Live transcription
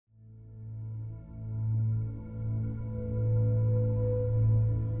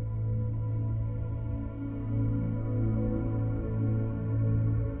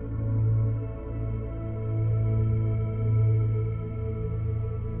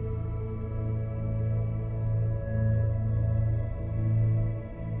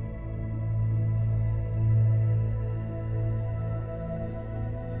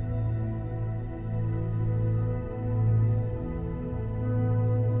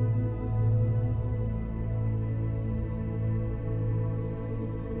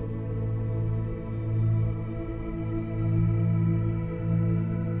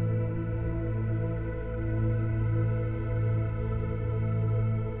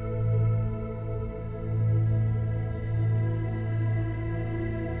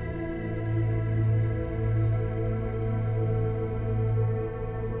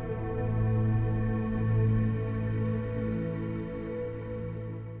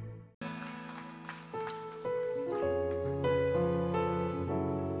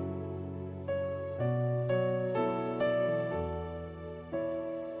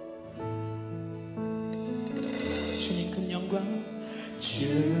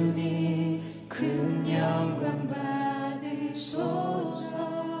주님 큰 영광 받으소서.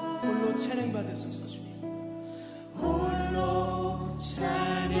 홀로 찬양 받으소서. 주님 홀로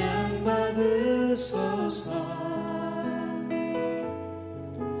찬양 받으소서.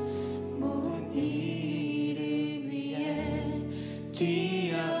 모든 이름 위에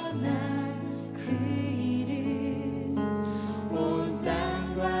뛰어난 그 이름, 온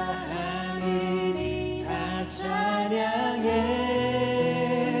땅과 하늘이 다 찬양해.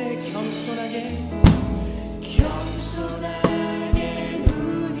 겸손하게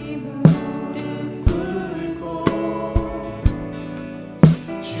우리 무릎 꿇고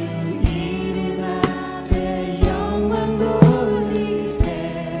주 이름 앞에 영광 돌리세.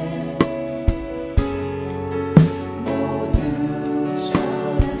 모두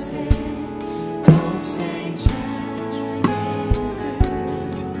절하세. 독생자 주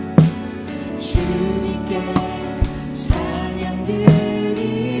예수 주님께 찬양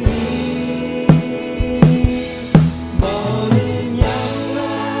드리리. 모든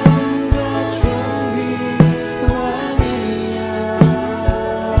영광과 존귀와 능력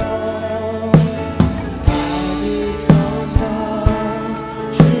받으소서.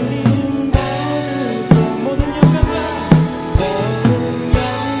 주님 받으소서. 모든 영광과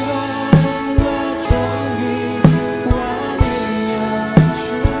존귀와 능력 주님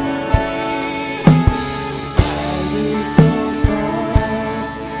받으소서.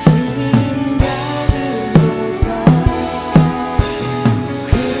 주님 받으소서.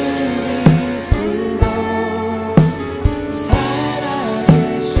 그리스도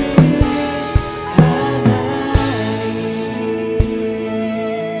살아계신 하나님.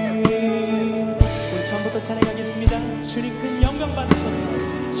 우리 처음부터 찬양하겠습니다. 주님 큰 영광 받으소서.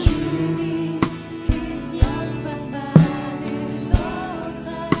 주님 큰 영광 받으소서.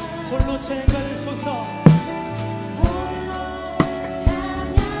 홀로 찬양 받으소서. 홀로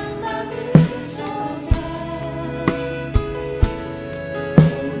찬양 받으소서.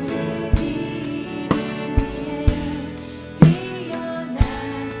 모든 이름 위에 뛰어난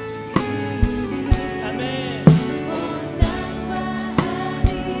그 이름, 아멘. 온 땅과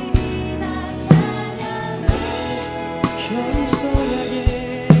하늘이 다 찬양해.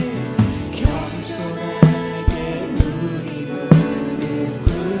 겸손하게 우리 무릎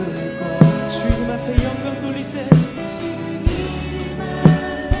꿇고 주 이름 앞에 영광 돌리세. 주 이름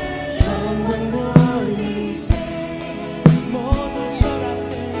앞에 영광 돌리세. 모두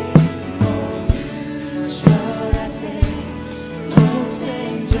절하세. 모두 절하세.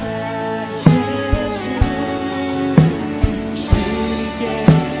 독생자 예수 주님께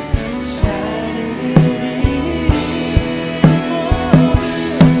찬양 드리리.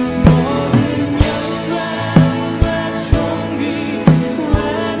 모든 영광과 존귀와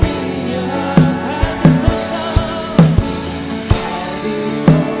능력 받으소서.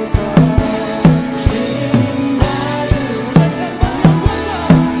 받으소서. 주님 받으소서.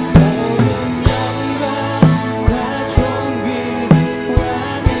 모든 영광과 존귀와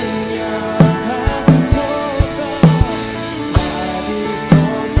능력 받으소서.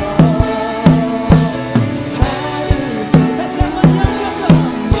 받으소서. 다시 한번 영광과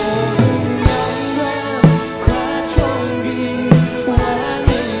존귀와 능력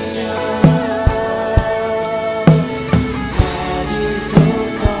받으소서.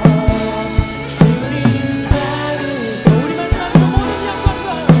 주님 받으소서. 우리 마지막으로 모든 영광과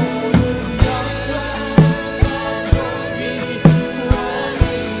존귀와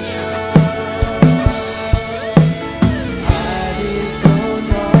능력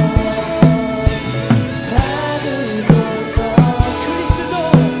받으소서.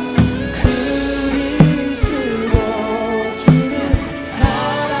 그리스도 주님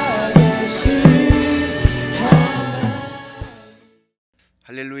살아계신 하나님.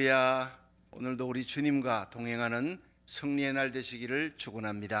 할렐루야. 오늘도 우리 주님과 동행하는 승리의 날 되시기를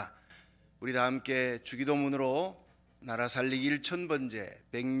축원합니다. 우리 다 함께 주기도문으로 나라살리기 일천번제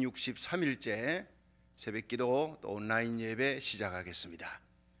 163일째 새벽기도 또 온라인 예배 시작하겠습니다.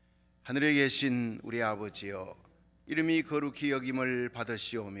 하늘에 계신 우리 아버지여, 이름이 거룩히 여김을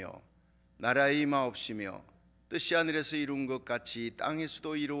받으시오며 나라의 임하옵시며 뜻이 하늘에서 이룬 것 같이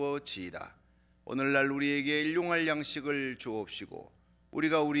땅에서도 이루어지이다. 오늘날 우리에게 일용할 양식을 주옵시고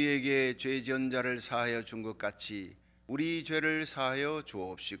우리가 우리에게 죄 지은 자를 사하여 준 것 같이 우리 죄를 사하여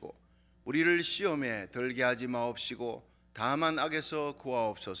주옵시고 우리를 시험에 들게 하지 마옵시고 다만 악에서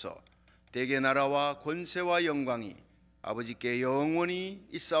구하옵소서. 대개 나라와 권세와 영광이 아버지께 영원히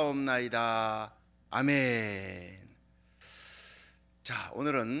있사옵나이다. 아멘. 자,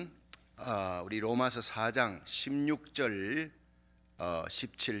 오늘은 우리 로마서 4장 16절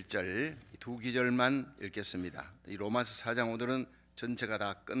 17절 두 기절만 읽겠습니다. 이 로마서 4장 오늘은 전체가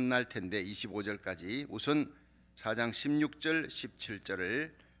다 끝날 텐데 25절까지 우선 4장 16절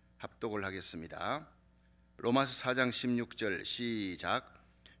 17절을 합독을 하겠습니다. 로마서 4장 16절 시작.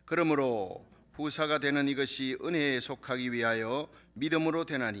 그러므로 후사가 되는 이것이 은혜에 속하기 위하여 믿음으로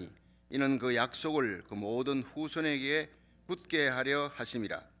되나니 이는 그 약속을 그 모든 후손에게 굳게 하려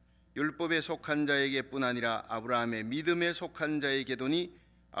하심이라. 율법에 속한 자에게뿐 아니라 아브라함의 믿음에 속한 자에게도니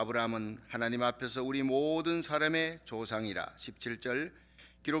아브라함은 하나님 앞에서 우리 모든 사람의 조상이라. 17절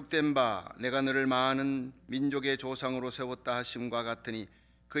기록된 바 내가 너를 많은 민족의 조상으로 세웠다 하심과 같으니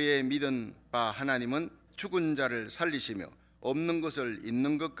그의 믿은 바 하나님은 죽은 자를 살리시며 없는 것을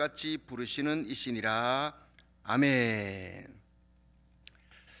있는 것 같이 부르시는 이시니라. 아멘.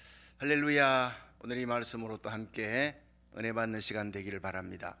 할렐루야. 오늘 이 말씀으로 또 함께 은혜 받는 시간 되기를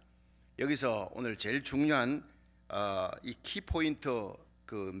바랍니다. 여기서 오늘 제일 중요한 이 키포인트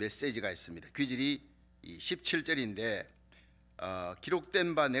그 메시지가 있습니다. 귀질이 17절인데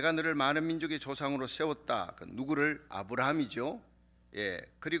기록된 바 내가 너를 많은 민족의 조상으로 세웠다. 누구를? 아브라함이죠. 예.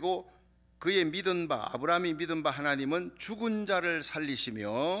 그리고 그의 믿은 바 아브라함이 믿은 바 하나님은 죽은 자를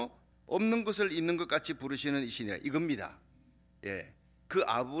살리시며 없는 것을 있는 것 같이 부르시는 이시니라. 이겁니다. 예. 그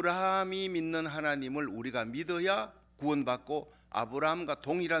아브라함이 믿는 하나님을 우리가 믿어야 구원받고 아브라함과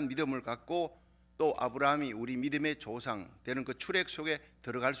동일한 믿음을 갖고 또 아브라함이 우리 믿음의 조상 되는 그 출애굽 속에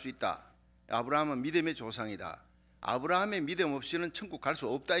들어갈 수 있다. 아브라함은 믿음의 조상이다. 아브라함의 믿음 없이는 천국 갈 수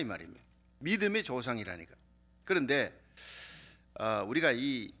없다 이 말입니다. 믿음의 조상이라니까. 그런데 우리가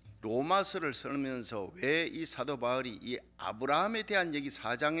이 로마서를 쓰면서 왜 이 사도 바울이 이 아브라함에 대한 얘기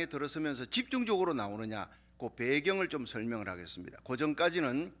 4장에 들어서면서 집중적으로 나오느냐, 그 배경을 좀 설명을 하겠습니다. 그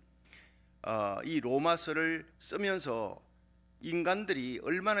전까지는 이 로마서를 쓰면서 인간들이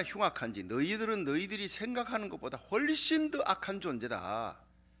얼마나 흉악한지, 너희들은 너희들이 생각하는 것보다 훨씬 더 악한 존재다.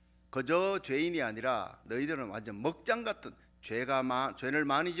 그저 죄인이 아니라 너희들은 완전 먹장 같은 죄를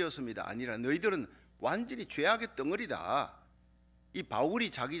많이 지었습니다. 아니라 너희들은 완전히 죄악의 덩어리다. 이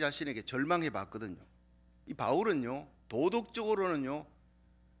바울이 자기 자신에게 절망해 봤거든요. 이 바울은요, 도덕적으로는요,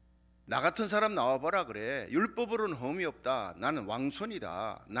 나 같은 사람 나와봐라 그래. 율법으로는 흠이 없다. 나는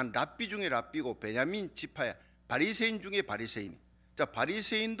왕손이다. 난 랍비 중에 랍비고 베냐민 지파야. 바리새인 중에 바리새인. 자,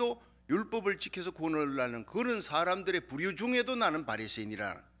 바리새인도 율법을 지켜서 구원을 하는 그런 사람들의 부류 중에도 나는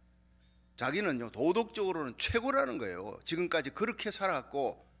바리새인이라. 자기는요, 도덕적으로는 최고라는 거예요. 지금까지 그렇게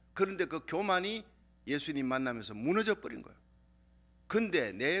살았고, 그런데 그 교만이 예수님 만나면서 무너져 버린 거예요.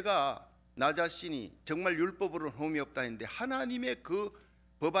 근데 내가 나 자신이 정말 율법으로는 흠이 없다 했는데 하나님의 그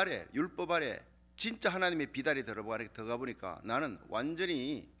법 아래, 율법 아래 진짜 하나님의 비달이 들어가 보니까 나는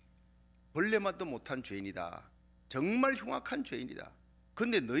완전히 벌레맛도 못한 죄인이다. 정말 흉악한 죄인이다.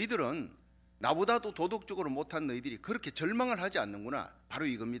 근데 너희들은 나보다도 도덕적으로 못한 너희들이 그렇게 절망을 하지 않는구나. 바로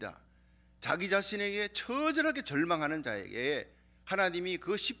이겁니다. 자기 자신에게 처절하게 절망하는 자에게 하나님이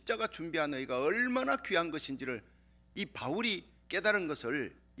그 십자가 준비한 너희가 얼마나 귀한 것인지를 이 바울이 깨달은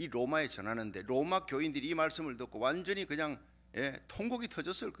것을 이 로마에 전하는데, 로마 교인들이 이 말씀을 듣고 완전히 그냥 통곡이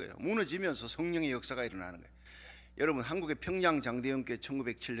터졌을 거예요. 무너지면서 성령의 역사가 일어나는 거예요. 여러분, 한국의 평양 장대형교회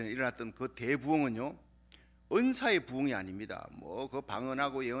 1907년에 일어났던 그 대부흥은요, 은사의 부흥이 아닙니다. 뭐 그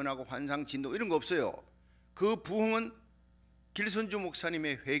방언하고 예언하고 환상 진도 이런 거 없어요. 그 부흥은 길선주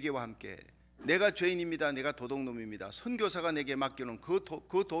목사님의 회개와 함께 내가 죄인입니다. 내가 도둑놈입니다. 선교사가 내게 맡겨놓은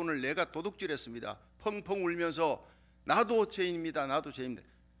그 돈을 내가 도둑질했습니다. 펑펑 울면서 나도 죄인입니다. 나도 죄인입니다.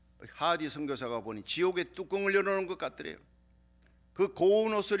 하디 선교사가 보니 지옥의 뚜껑을 열어놓은 것 같더래요. 그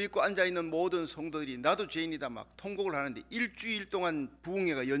고운 옷을 입고 앉아있는 모든 성도들이 나도 죄인이다 막 통곡을 하는데 일주일 동안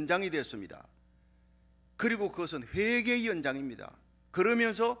부흥회가 연장이 됐습니다. 그리고 그것은 회개의 연장입니다.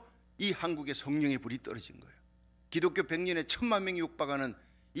 그러면서 이 한국에 성령의 불이 떨어진 거예요. 기독교 100년에 1000만 명이 육박하는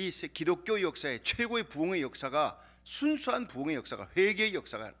이 기독교 역사의 최고의 부흥의 역사가, 순수한 부흥의 역사가 회개의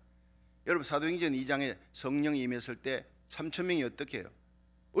역사가. 여러분, 사도행전 2장에 성령이 임했을 때 3000명이 어떻게 해요?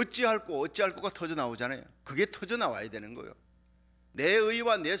 어찌할 거가 터져 나오잖아요. 그게 터져 나와야 되는 거예요. 내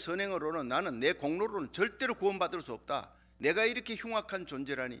의와 내 선행으로는, 나는 내 공로로는 절대로 구원받을 수 없다. 내가 이렇게 흉악한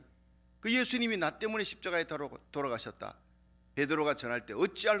존재라니. 그 예수님이 나 때문에 십자가에 돌아가셨다. 베드로가 전할 때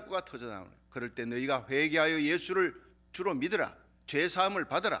어찌할 거가 터져 나오는. 그럴 때 너희가 회개하여 예수를 주로 믿으라. 죄사함을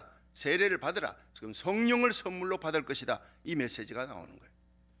받으라. 세례를 받으라. 지금 성령을 선물로 받을 것이다. 이 메시지가 나오는 거예요.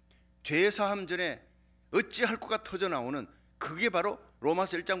 죄사함 전에 어찌할 거가 터져 나오는, 그게 바로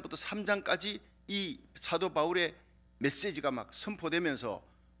로마서 1장부터 3장까지 이 사도 바울의 메시지가 막 선포되면서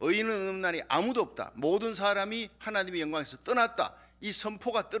의인은 없는 날이 아무도 없다. 모든 사람이 하나님의 영광에서 떠났다. 이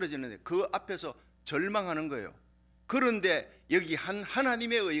선포가 떨어지는데 그 앞에서 절망하는 거예요. 그런데 여기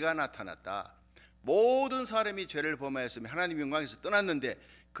하나님의 의가 나타났다. 모든 사람이 죄를 범하였으며 하나님의 영광에서 떠났는데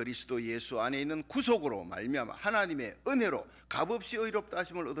그리스도 예수 안에 있는 구속으로 말미암아 하나님의 은혜로 값없이 의롭다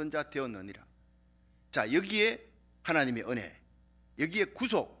하심을 얻은 자 되었느니라. 자, 여기에 하나님의 은혜, 여기에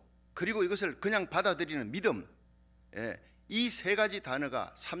구속, 그리고 이것을 그냥 받아들이는 믿음, 이 세 가지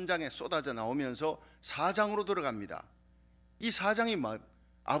단어가 3장에 쏟아져 나오면서 4장으로 들어갑니다. 이 4장이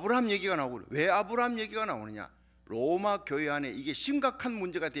아브라함 얘기가 나오고, 왜 아브라함 얘기가 나오느냐? 로마 교회 안에 이게 심각한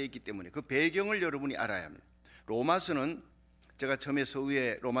문제가 되어 있기 때문에 그 배경을 여러분이 알아야 합니다. 로마서는 제가 처음에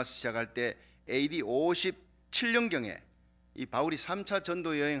서유에 로마서 시작할 때 AD 57년경에 이 바울이 3차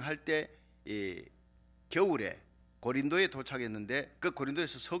전도 여행할 때 이 겨울에 고린도에 도착했는데, 그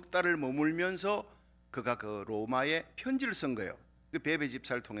고린도에서 석 달을 머물면서 그가 그 로마에 편지를 쓴 거예요. 그 베베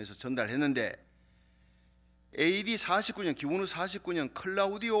집사를 통해서 전달했는데, AD 49년 기원후 49년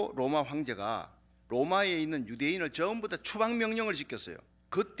클라우디오 로마 황제가 로마에 있는 유대인을 전부 다 추방 명령을 시켰어요.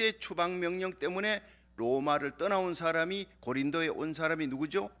 그때 추방 명령 때문에 로마를 떠나온 사람이, 고린도에 온 사람이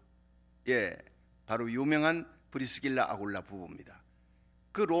누구죠? 바로 유명한 브리스길라 아굴라 부부입니다.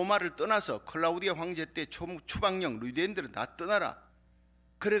 그 로마를 떠나서 클라우디오 황제 때 추방령, 유대인들은 다 떠나라.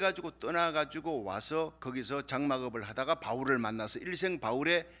 그래가지고 떠나가지고 와서 거기서 장막업을 하다가 바울을 만나서 일생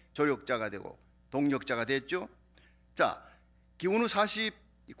바울의 조력자가 되고 동력자가 됐죠. 자, 기원후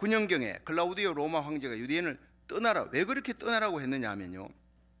 49년경에 클라우디오 로마 황제가 유대인을 떠나라. 왜 그렇게 떠나라고 했느냐 하면요,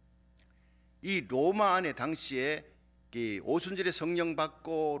 이 로마 안에 당시에 오순절에 성령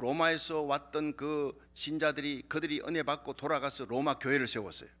받고 로마에서 왔던 그 신자들이, 그들이 은혜 받고 돌아가서 로마 교회를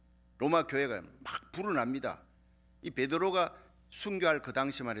세웠어요. 로마 교회가 막 불어납니다. 이 베드로가 순교할 그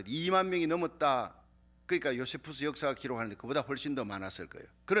당시만 해도 2만 명이 넘었다. 그러니까 요세푸스 역사가 기록하는데 그보다 훨씬 더 많았을 거예요.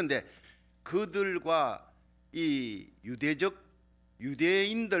 그런데 그들과 이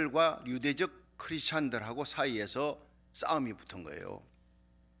유대인들과 유대적 크리스찬들하고 사이에서 싸움이 붙은 거예요.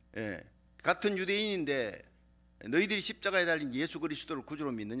 같은 유대인인데 너희들이 십자가에 달린 예수 그리스도를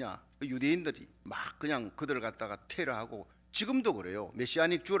구주로 믿느냐? 유대인들이 막 그냥 그들을 갖다가 테러하고, 지금도 그래요.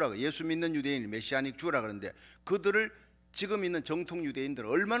 메시아닉 주라, 예수 믿는 유대인이 메시아닉 주라 그러는데, 그들을 지금 있는 정통 유대인들은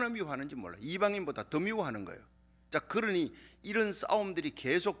얼마나 미워하는지 몰라. 이방인보다 더 미워하는 거예요. 자, 그러니 이런 싸움들이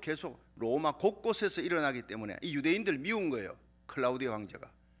계속 로마 곳곳에서 일어나기 때문에 이 유대인들 미운 거예요, 클라우디오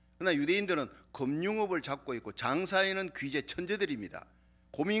황제가. 그러나 유대인들은 금융업을 잡고 있고 장사에는 귀재 천재들입니다.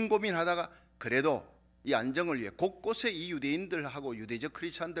 고민하다가 그래도 이 안정을 위해 곳곳에 이 유대인들하고 유대적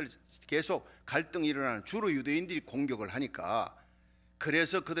크리스찬들 계속 갈등이 일어나는, 주로 유대인들이 공격을 하니까,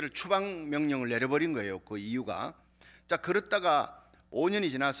 그래서 그들을 추방 명령을 내려버린 거예요. 그 이유가. 자, 그렇다가 5년이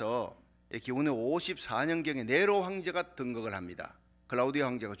지나서 기원후 54년경에 네로 황제가 등극을 합니다. 클라우디오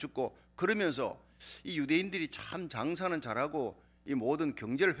황제가 죽고, 그러면서 이 유대인들이 참 장사는 잘하고 이 모든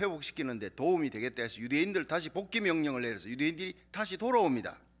경제를 회복시키는데 도움이 되겠다 해서 유대인들 다시 복귀 명령을 내려서 유대인들이 다시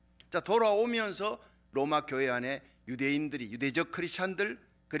돌아옵니다. 자, 돌아오면서 로마 교회 안에 유대인들이, 유대적 크리스찬들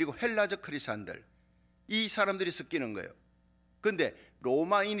그리고 헬라적 크리스찬들, 이 사람들이 섞이는 거예요. 그런데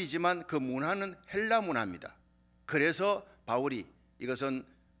로마인이지만 그 문화는 헬라 문화입니다. 그래서 바울이 이것은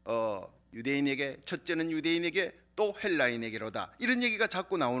유대인에게, 첫째는 유대인에게 또 헬라인에게로다, 이런 얘기가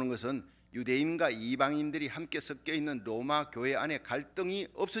자꾸 나오는 것은 유대인과 이방인들이 함께 섞여 있는 로마 교회 안에 갈등이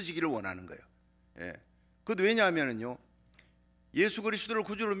없어지기를 원하는 거예요. 그것도 왜냐하면요, 예수 그리스도를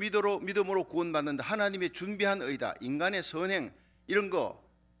구주로 믿음으로 구원받는다, 하나님의 준비한 의다, 인간의 선행 이런 거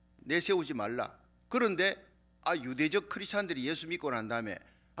내세우지 말라. 그런데 유대적 크리스찬들이 예수 믿고 난 다음에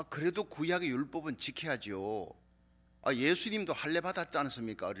그래도 구약의 율법은 지켜야지요. 예수님도 할례 받았지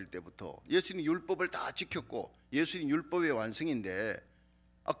않습니까? 어릴 때부터 예수님 율법을 다 지켰고 예수님 율법의 완성인데,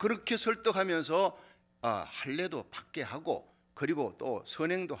 그렇게 설득하면서 할례도 받게 하고, 그리고 또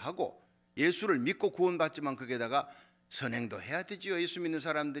선행도 하고, 예수를 믿고 구원받지만 거기에다가 선행도 해야 되지요, 예수 믿는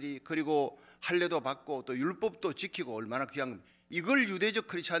사람들이. 그리고 할례도 받고 또 율법도 지키고, 얼마나 귀한 겁니다. 이걸 유대적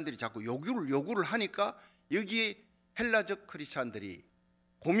크리스찬들이 자꾸 요구를 하니까 여기에 헬라적 크리스찬들이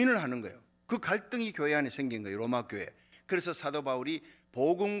고민을 하는 거예요. 그 갈등이 교회 안에 생긴 거예요, 로마 교회. 그래서 사도 바울이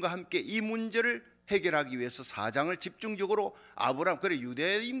복음과 함께 이 문제를 해결하기 위해서 4장을 집중적으로 아브라함, 그래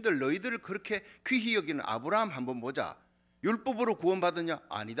유대인들 너희들을 그렇게 귀히 여기는 아브라함 한번 보자. 율법으로 구원받았냐?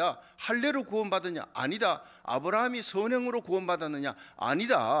 아니다. 할례로 구원받았냐? 아니다. 아브라함이 선행으로 구원받았느냐?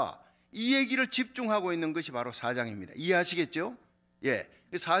 아니다. 이 얘기를 집중하고 있는 것이 바로 4장입니다. 이해하시겠죠?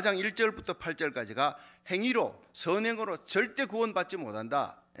 4장 1절부터 8절까지가 행위로, 선행으로 절대 구원받지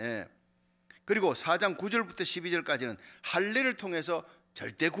못한다. 그리고 4장 9절부터 12절까지는 할례를 통해서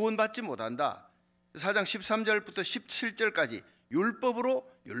절대 구원받지 못한다. 4장 13절부터 17절까지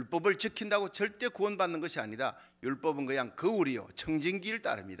율법을 지킨다고 절대 구원받는 것이 아니다. 율법은 그냥 거울이요 청진기를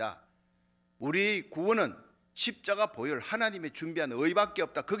따릅니다. 우리의 구원은 십자가 보혈, 하나님의 준비한 의밖에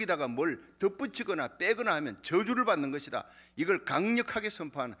없다. 거기다가 뭘 덧붙이거나 빼거나 하면 저주를 받는 것이다. 이걸 강력하게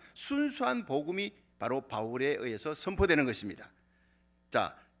선포하는 순수한 복음이 바로 바울에 의해서 선포되는 것입니다.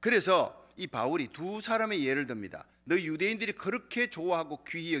 자, 그래서 이 바울이 두 사람의 예를 듭니다. 너 유대인들이 그렇게 좋아하고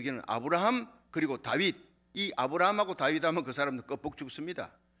귀히 여기는 아브라함 그리고 다윗. 이 아브라함하고 다윗 하면 그 사람도 껍복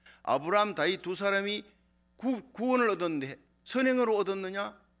죽습니다. 아브라함, 다윗 두 사람이 구원을 얻었는데 선행으로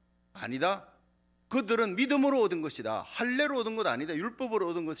얻었느냐? 아니다. 그들은 믿음으로 얻은 것이다. 할례로 얻은 것 아니다. 율법으로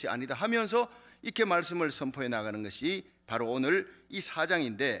얻은 것이 아니다 하면서 이렇게 말씀을 선포해 나가는 것이 바로 오늘 이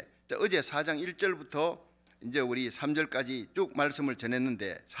 4장인데, 어제 4장 1절부터 이제 우리 3절까지 쭉 말씀을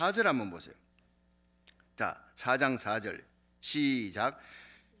전했는데 4절 한번 보세요. 자, 4장 4절 시작.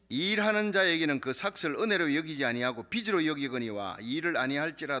 일하는 자에게는 그 삭슬 은혜로 여기지 아니하고 빚으로 여기거니와 일을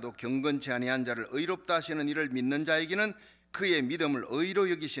아니할지라도 경건치 아니한 자를 의롭다 하시는 이를 믿는 자에게는 그의 믿음을 의로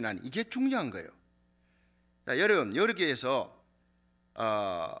여기시나니. 이게 중요한 거예요. 자, 여러분, 여기에서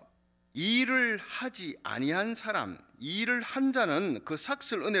일을 하지 아니한 사람, 일을 한 자는 그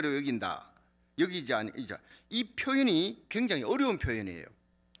삭슬 은혜로 여긴다. 여기지 아니자. 이 표현이 굉장히 어려운 표현이에요.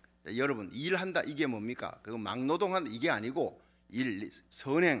 자, 여러분, 일한다 이게 뭡니까? 그거 막노동한다 이게 아니고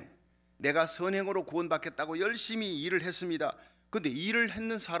선행. 내가 선행으로 구원받겠다고 열심히 일을 했습니다. 근데 일을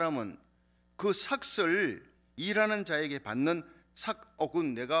했는 사람은 그 삭슬, 일하는 자에게 받는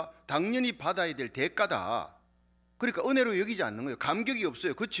혹은 내가 당연히 받아야 될 대가다. 그러니까 은혜로 여기지 않는 거예요. 감격이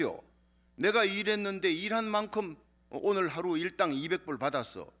없어요. 그렇죠? 내가 일했는데 일한 만큼 오늘 하루 일당 200불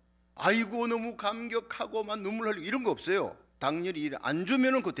받았어. 아이고 너무 감격하고 막 눈물 흘리고 이런 거 없어요. 당연히 일 안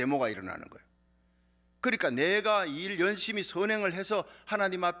주면은 그 데모가 일어나는 거예요. 그러니까 내가 일 열심히 선행을 해서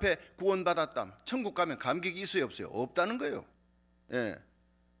하나님 앞에 구원받았다. 천국 가면 감격이 있어요, 없어요? 없다는 거예요. 예.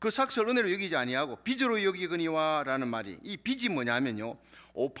 그 삭슬 은혜로 여기지 아니하고 빚으로 여기거니와 라는 말이, 이 빚이 뭐냐면요,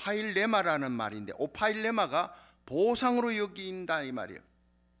 오파일레마라는 말인데, 오파일레마가 보상으로 여긴다 이 말이에요.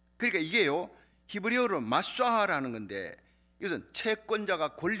 그러니까 이게요, 히브리어로 마쏴라는 건데, 이것은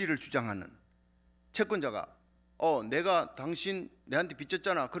채권자가 권리를 주장하는, 채권자가 내가 당신 내한테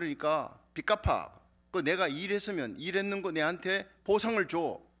빚졌잖아. 그러니까 빚 갚아. 그 내가 일했으면 일했는 거 내한테 보상을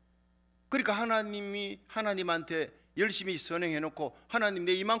줘. 그러니까 하나님이 하나님한테 열심히 선행해놓고, 하나님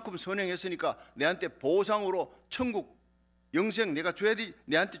내 이만큼 선행했으니까 내한테 보상으로 천국 영생 내가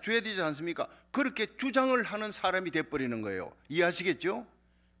내한테 줘야 되지 않습니까? 그렇게 주장을 하는 사람이 돼버리는 거예요. 이해하시겠죠?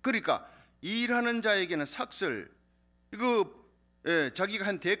 그러니까 일하는 자에게는 삭슬, 자기가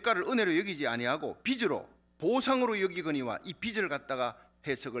한 대가를 은혜로 여기지 아니하고 빚으로 보상으로 여기거니와, 이 빚을 갖다가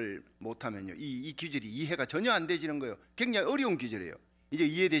해석을 못하면요, 이 규절이 이해가 전혀 안 되지는 거예요. 굉장히 어려운 규절이에요. 이제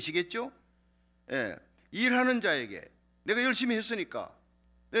이해되시겠죠? 예, 일하는 자에게 내가 열심히 했으니까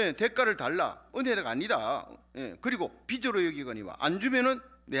대가를 달라. 은혜가 아니다. 그리고 빚으로 여기거니와, 안 주면은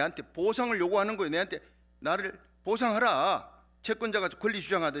내한테 보상을 요구하는 거예요. 내한테 나를 보상하라. 채권자가 권리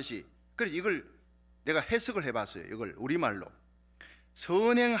주장하듯이. 그래서 이걸 내가 해석을 해봤어요. 이걸 우리말로.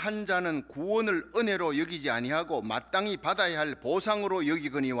 선행한 자는 구원을 은혜로 여기지 아니하고 마땅히 받아야 할 보상으로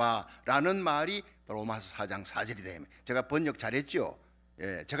여기거니와 라는 말이 로마서 4장 4절이다. 제가 번역 잘했죠?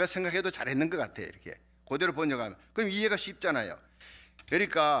 예, 제가 생각해도 잘했는 것 같아요. 이렇게 그대로 번역하면 그럼 이해가 쉽잖아요.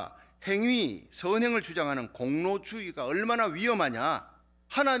 그러니까 행위, 선행을 주장하는 공로주의가 얼마나 위험하냐.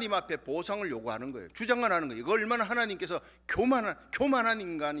 하나님 앞에 보상을 요구하는 거예요. 주장을 하는 거예요. 이거 얼마나 하나님께서 교만한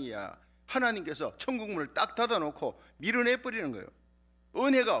인간이야. 하나님께서 천국문을 딱 닫아놓고 밀어내버리는 거예요.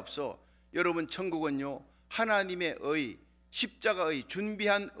 은혜가 없어. 여러분, 천국은요, 하나님의 의, 십자가의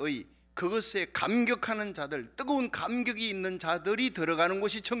준비한 의, 그것에 감격하는 자들, 뜨거운 감격이 있는 자들이 들어가는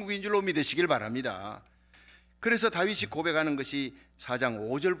곳이 천국인 줄로 믿으시길 바랍니다. 그래서 다윗이 고백하는 것이 4장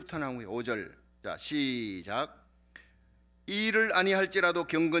 5절부터 나오고요. 5절. 자, 시작. 일을 아니할지라도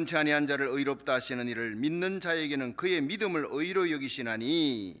경건치 아니한 자를 의롭다 하시는 이를 믿는 자에게는 그의 믿음을 의로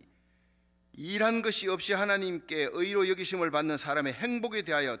여기시나니, 일한 것이 없이 하나님께 의로 여기심을 받는 사람의 행복에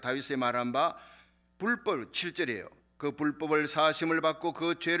대하여 다윗의 말한 바 불법 7절이에요. 그 불법을 사하심을 받고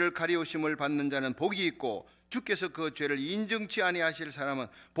그 죄를 가리우심을 받는 자는 복이 있고 주께서 그 죄를 인정치 아니하실 사람은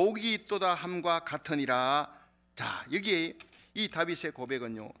복이 있도다 함과 같으니라. 자, 여기에 이 다윗의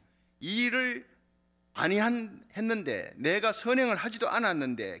고백은요, 일을 아니했는데, 내가 선행을 하지도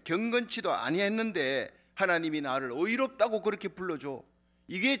않았는데, 경건치도 아니했는데 하나님이 나를 의롭다고 그렇게 불러줘.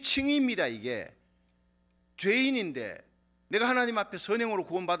 이게 칭의입니다. 이게 죄인인데 내가 하나님 앞에 선행으로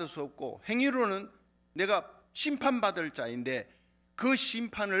구원받을 수 없고 행위로는 내가 심판받을 자인데, 그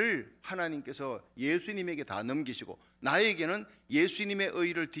심판을 하나님께서 예수님에게 다 넘기시고 나에게는 예수님의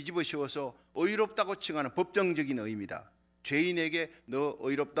의를 뒤집어 씌워서 의롭다고 칭하는 법정적인 의입니다. 죄인에게 너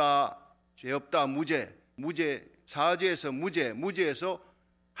의롭다, 죄 없다, 무죄, 사죄에서 무죄, 무죄에서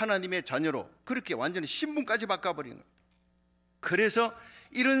하나님의 자녀로 그렇게 완전히 신분까지 바꿔버리는 거예요. 그래서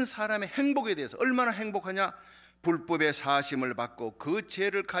이런 사람의 행복에 대해서 얼마나 행복하냐? 불법의 사심을 받고 그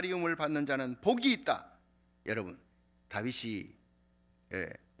죄를 가리움을 받는 자는 복이 있다. 여러분, 다윗이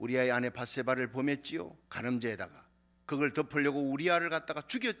우리아의 아내 밧세바를 범했지요. 간음죄에다가 그걸 덮으려고 우리아를 갖다가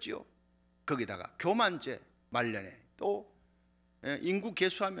죽였지요. 거기다가 교만죄 말년에 또 인구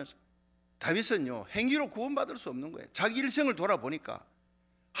개수하면서 다윗은요 행위로 구원받을 수 없는 거예요. 자기 일생을 돌아보니까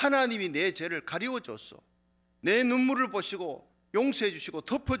하나님이 내 죄를 가리워줬어. 내 눈물을 보시고 용서해 주시고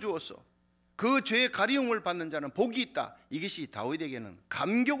덮어주었어. 그 죄의 가리움을 받는 자는 복이 있다. 이것이 다윗에게는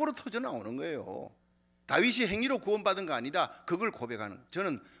감격으로 터져나오는 거예요. 다윗이 행위로 구원받은 거 아니다. 그걸 고백하는.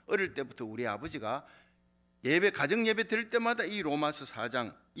 저는 어릴 때부터 우리 아버지가 예배, 가정 예배 드릴 때마다 이 로마서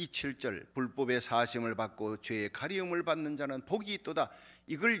 4장 이 7절 불법의 사심을 받고 죄의 가리움을 받는 자는 복이 있도다.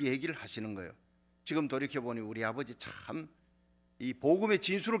 이걸 얘기를 하시는 거예요. 지금 돌이켜보니 우리 아버지 참 이 복음의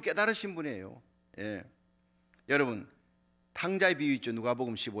진수를 깨달으신 분이에요. 여러분, 탕자의 비유 있죠.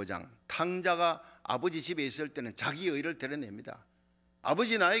 누가복음 15장. 탕자가 아버지 집에 있을 때는 자기 의를 드러냅니다.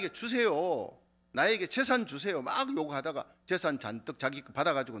 아버지 나에게 주세요. 나에게 재산 주세요. 막 요구하다가 재산 잔뜩 자기 거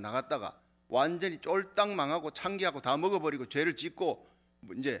받아가지고 나갔다가 완전히 쫄딱 망하고 창기하고 다 먹어버리고 죄를 짓고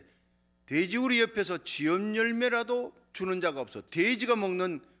이제 돼지우리 옆에서 지엄 열매라도 주는 자가 없어. 돼지가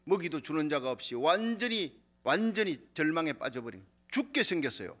먹는 먹이도 주는 자가 없이 완전히 절망에 빠져버린 죽게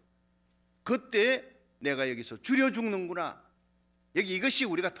생겼어요. 그때 내가 여기서 줄여 죽는구나. 여기 이것이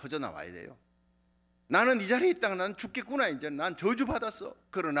우리가 터져 나와야 돼요. 나는 이 자리에 있다가 난 죽겠구나. 이제 난 저주받았어.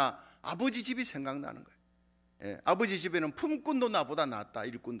 그러나 아버지 집이 생각나는 거예요. 아버지 집에는 품꾼도 나보다 낫다.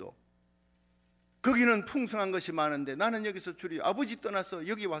 일꾼도. 거기는 풍성한 것이 많은데 나는 여기서 아버지 떠나서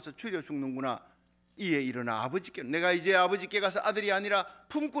여기 와서 줄여 죽는구나. 이에 일어나 아버지께, 내가 이제 아버지께 가서 아들이 아니라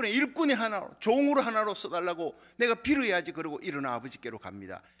품꾼의 일꾼의 하나로, 종으로 하나로 써달라고 내가 빌어야지. 그러고 일어나 아버지께로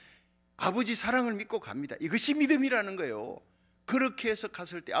갑니다. 아버지 사랑을 믿고 갑니다. 이것이 믿음이라는 거예요. 그렇게 해서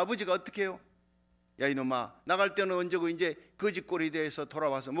갔을 때 아버지가 어떻게 해요? 야 이놈아, 나갈 때는 언제고 이제 거짓골이 돼서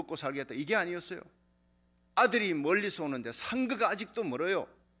돌아와서 먹고 살겠다. 이게 아니었어요. 아들이 멀리서 오는데 상거가 아직도 멀어요.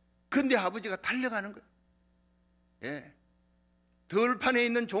 근데 아버지가 달려가는 거예요. 들판에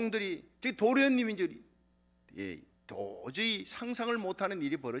있는 종들이, 저기 도련님인지 도저히 상상을 못하는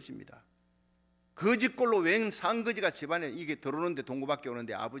일이 벌어집니다. 거짓골로 웬 상거지가 집안에 이게 들어오는데 동구밖에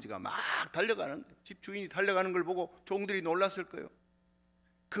오는데 아버지가 막 달려가는 거예요. 집 주인이 달려가는 걸 보고 종들이 놀랐을 거예요.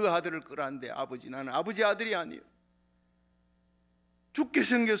 그 아들을 끌어안는데 아버지, 나는 아버지 아들이 아니에요. 죽게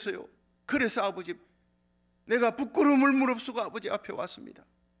생겼어요. 그래서 아버지, 내가 부끄러움을 무릅쓰고 아버지 앞에 왔습니다.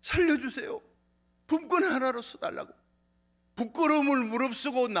 살려주세요. 품꾼 하나로 써달라고. 부끄러움을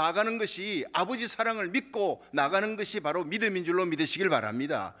무릅쓰고 나가는 것이, 아버지 사랑을 믿고 나가는 것이 바로 믿음인 줄로 믿으시길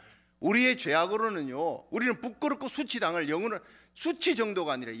바랍니다. 우리의 죄악으로는요, 우리는 부끄럽고 수치당할 영원한, 수치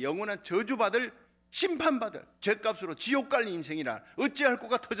정도가 아니라 영원한 저주받을, 심판받을 죄값으로 지옥 갈 인생이라 어찌할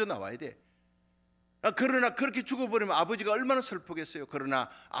거가 터져 나와야 돼. 그러나 그렇게 죽어버리면 아버지가 얼마나 슬프겠어요.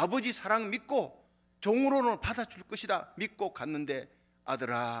 그러나 아버지 사랑 믿고 종으로는 받아줄 것이다 믿고 갔는데,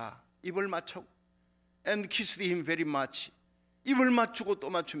 아들아 입을 맞추고 and kissed him very much. 입을 맞추고 또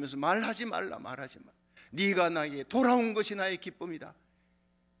맞추면서 말하지 말라. 네가 나에게 돌아온 것이 나의 기쁨이다.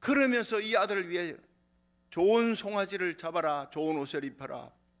 그러면서 이 아들을 위해 좋은 송아지를 잡아라, 좋은 옷을 입혀라,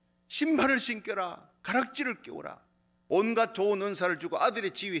 신발을 신겨라, 가락지를 끼워라, 온갖 좋은 은사를 주고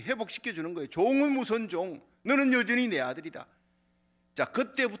아들의 지위 회복시켜주는 거예요. 종은 무슨 종, 너는 여전히 내 아들이다. 자,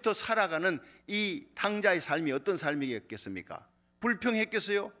 그때부터 살아가는 이 탕자의 삶이 어떤 삶이겠습니까?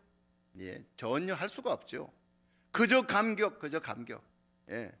 불평했겠어요? 전혀 할 수가 없죠. 그저 감격.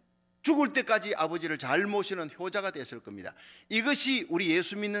 죽을 때까지 아버지를 잘 모시는 효자가 됐을 겁니다. 이것이 우리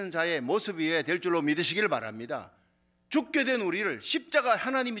예수 믿는 자의 모습이어야 될 줄로 믿으시길 바랍니다. 죽게 된 우리를 십자가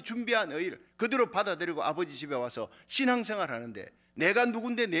하나님이 준비한 의를 그대로 받아들이고 아버지 집에 와서 신앙생활 하는데, 내가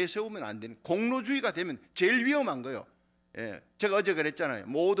누군데 내세우면 안 되는 공로주의가 되면 제일 위험한 거예요. 제가 어제 그랬잖아요.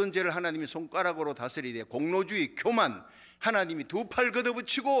 모든 죄를 하나님이 손가락으로 다스리되 공로주의, 교만, 하나님이 두 팔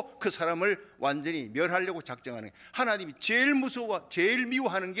걷어붙이고 그 사람을 완전히 멸하려고 작정하는, 하나님이 제일 무서워, 제일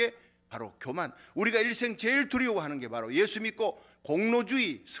미워하는 게 바로 교만. 우리가 일생 제일 두려워하는 게 바로 예수 믿고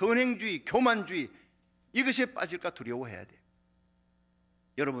공로주의, 선행주의, 교만주의, 이것에 빠질까 두려워해야 돼요.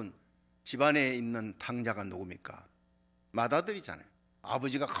 여러분, 집안에 있는 탕자가 누굽니까? 맏아들이잖아요.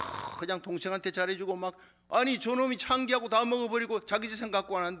 아버지가 그냥 동생한테 잘해주고 막, 아니 저놈이 창기하고 다 먹어버리고 자기 재산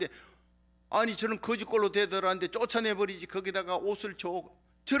갖고 왔는데, 아니 저는 거짓골로 대들었는데 쫓아내버리지. 거기다가 옷을 줘,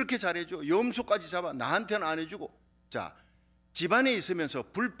 저렇게 잘해줘, 염소까지 잡아, 나한테는 안 해주고. 자, 집안에 있으면서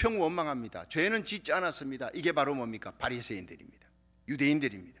불평원망합니다. 죄는 짓지 않았습니다. 이게 바로 뭡니까? 바리새인들입니다.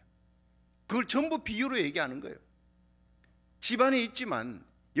 유대인들입니다. 그걸 전부 비유로 얘기하는 거예요. 집안에 있지만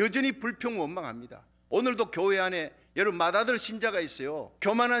여전히 불평원망합니다. 오늘도 교회 안에 여러분 맏아들 신자가 있어요.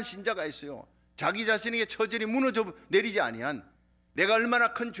 교만한 신자가 있어요. 자기 자신에게 처절히 무너져 내리지 아니한, 내가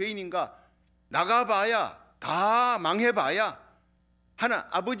얼마나 큰 죄인인가, 나가봐야 다 망해봐야 하나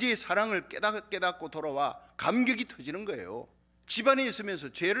아버지의 사랑을 깨닫고 돌아와 감격이 터지는 거예요. 집안에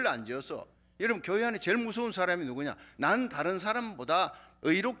있으면서 죄를 안 지어서. 여러분 교회 안에 제일 무서운 사람이 누구냐? 난 다른 사람보다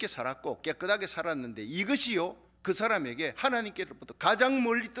의롭게 살았고 깨끗하게 살았는데, 이것이요 그 사람에게 하나님께로부터 가장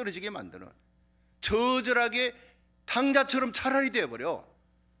멀리 떨어지게 만드는, 처절하게 탕자처럼 차라리 되어버려.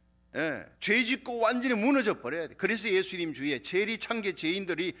 죄 짓고 완전히 무너져 버려야 돼. 그래서 예수님 주위에 재리 창계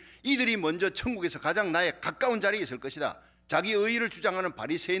죄인들이, 이들이 먼저 천국에서 가장 나에 가까운 자리에 있을 것이다. 자기 의의를 주장하는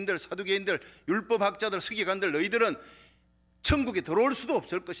바리새인들, 사두개인들, 율법학자들, 서기관들, 너희들은 천국에 들어올 수도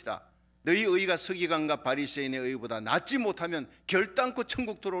없을 것이다. 너희 의의가 서기관과 바리새인의 의의보다 낫지 못하면 결단코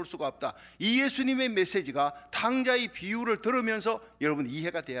천국 들어올 수가 없다. 이 예수님의 메시지가 탕자의 비유를 들으면서 여러분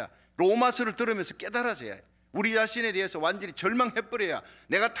이해가 돼야, 로마서를 들으면서 깨달아져야 해. 우리 자신에 대해서 완전히 절망해버려야,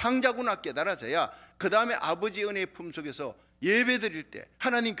 내가 탕자구나 깨달아져야, 그 다음에 아버지 은혜의 품속에서 예배 드릴 때,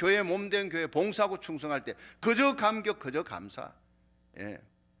 하나님 교회 몸된 교회 봉사하고 충성할 때 그저 감격, 그저 감사.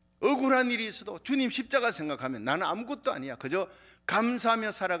 억울한 일이 있어도 주님 십자가 생각하면 나는 아무것도 아니야, 그저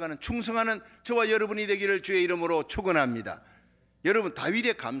감사하며 살아가는 충성하는 저와 여러분이 되기를 주의 이름으로 축원합니다. 여러분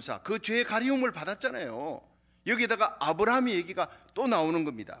다윗의 감사, 그 죄의 가리움을 받았잖아요. 여기다가 아브라함의 얘기가 또 나오는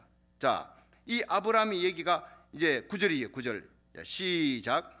겁니다. 자, 이 아브라함의 얘기가 이제 9절이에요. 9절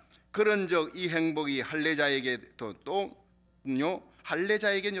시작. 그런즉 이 행복이 할례자에게도 또요,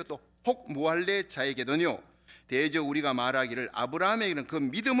 할례자에게는요 또 혹 무할례자에게도요, 대저 우리가 말하기를 아브라함에게는 그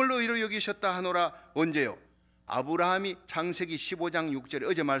믿음을 의로 여기셨다 하노라. 언제요? 아브라함이 창세기 15장 6절에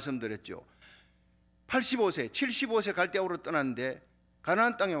어제 말씀드렸죠. 85세 75세 갈대아우로 떠났는데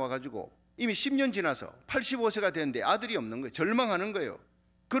가나안 땅에 와가지고 이미 10년 지나서 85세가 됐는데 아들이 없는 거예요. 절망하는 거예요.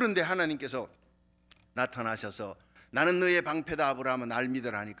 그런데 하나님께서 나타나셔서 나는 너의 방패다 아브라함은 날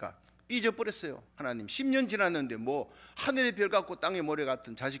믿으라니까 삐져버렸어요. 하나님 10년 지났는데 뭐 하늘의 별 같고 땅의 모래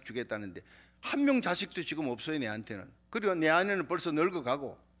같은 자식 주겠다는데 한 명 자식도 지금 없어요 내한테는. 그리고 내 아내는 벌써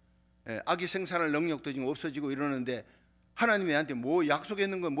늙어가고 아기 생산할 능력도 지금 없어지고 이러는데 하나님 내한테 뭐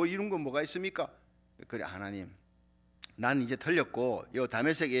약속했는 건 뭐 이룬 건 뭐가 있습니까? 그래 하나님 난 이제 털렸고 요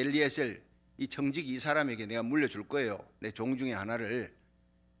다메섹 엘리에셀 이 청직 이 사람에게 내가 물려줄 거예요. 내 종 중에 하나를.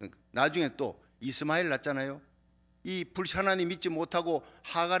 나중에 또 이스마엘 낳잖아요. 이 불하나님 믿지 못하고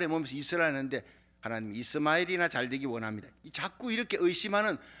하갈의 몸에서 이스라엘 하는데 하나님 이스마엘이나 잘 되기 원합니다. 자꾸 이렇게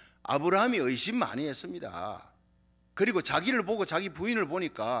의심하는 아브라함이 의심 많이 했습니다. 그리고 자기를 보고 자기 부인을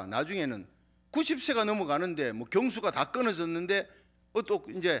보니까 나중에는 90세가 넘어가는데 뭐 경수가 다 끊어졌는데 또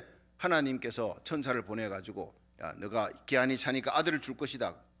이제 하나님께서 천사를 보내가지고 야 너가 기한이 차니까 아들을 줄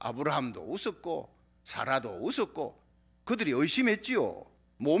것이다. 아브라함도 웃었고 사라도 웃었고 그들이 의심했지요.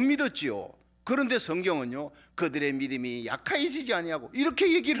 못 믿었지요. 그런데 성경은요 그들의 믿음이 약해지지 아니하고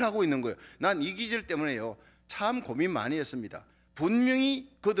이렇게 얘기를 하고 있는 거예요. 난 이 기절 때문에요 참 고민 많이 했습니다.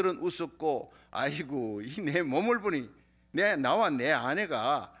 분명히 그들은 웃었고 아이고 이 내 몸을 보니 나와 내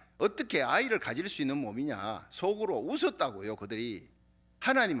아내가 어떻게 아이를 가질 수 있는 몸이냐 속으로 웃었다고요. 그들이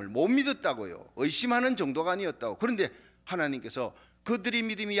하나님을 못 믿었다고요. 의심하는 정도가 아니었다고. 그런데 하나님께서 그들이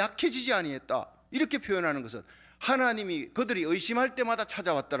믿음이 약해지지 아니했다 이렇게 표현하는 것은 하나님이 그들이 의심할 때마다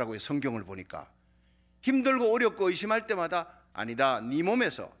찾아왔더라고요. 성경을 보니까 힘들고 어렵고 의심할 때마다 아니다 네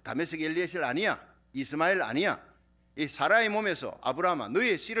몸에서 다메섹 엘리에셀 아니야 이스마엘 아니야 이 사라의 몸에서 아브라함아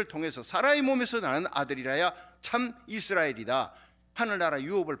너의 씨를 통해서 사라의 몸에서 나는 아들이라야 참 이스라엘이다. 하늘나라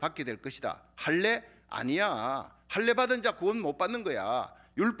유업을 받게 될 것이다. 할례 아니야. 할례 받은 자 구원 못 받는 거야.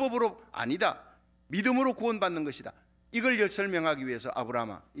 율법으로 아니다. 믿음으로 구원받는 것이다. 이걸 설명하기 위해서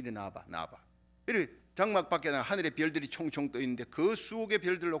아브라함아 이리 나와봐 나와봐. 이렇게 장막 밖에 나 하늘의 별들이 총총 떠 있는데 그 수억의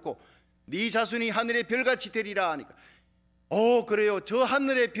별들 놓고 네 자손이 하늘의 별같이 되리라 하니까 그래요. 저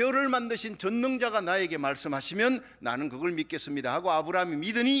하늘의 별을 만드신 전능자가 나에게 말씀하시면 나는 그걸 믿겠습니다 하고 아브라함이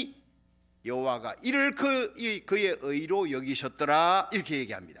믿으니 여호와가 이를 그의 의로 여기셨더라 이렇게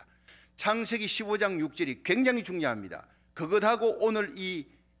얘기합니다. 창세기 15장 6절이 굉장히 중요합니다. 그것하고 오늘 이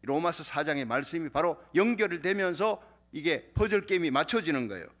로마서 4장의 말씀이 바로 연결되면서 이게 퍼즐 게임이 맞춰지는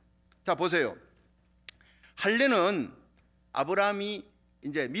거예요. 자 보세요. 할례는 아브라함이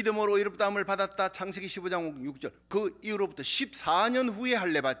이제 믿음으로 의롭다함을 받았다. 창세기 15장 6절. 그 이후로부터 14년 후에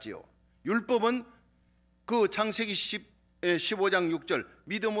할례 받지요. 율법은 그 창세기 15장 6절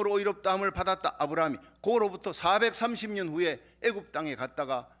믿음으로 의롭다함을 받았다. 아브라함이 그로부터 430년 후에 애굽 땅에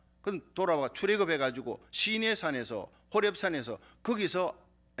갔다가 돌아와 출애굽해 가지고 시내 산에서 호렙산에서 거기서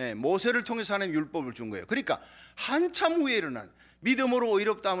모세를 통해서 하는 율법을 준 거예요. 그러니까 한참 후에 일어난 믿음으로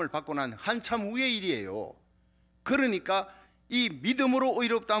의롭다함을 받고 난 한참 후의 일이에요. 그러니까 이 믿음으로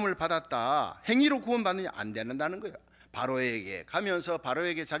의롭다함을 받았다. 행위로 구원받느냐? 안 된다는 거예요. 바로에게 가면서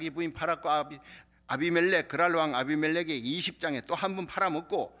바로에게 자기 부인 바락과 아비멜렉, 그랄 왕 아비멜렉에게 20장에 또 한 번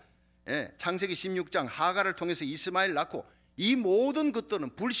팔아먹고, 창세기 16장 하가를 통해서 이스마엘 낳고, 이 모든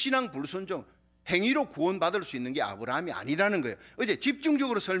것들은 불신앙 불순종 행위로 구원받을 수 있는 게 아브라함이 아니라는 거예요. 어제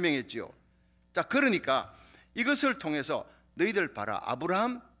집중적으로 설명했죠. 자, 그러니까 이것을 통해서 너희들 봐라,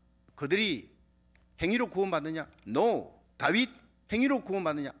 아브라함 그들이 행위로 구원받느냐? No. 다윗 행위로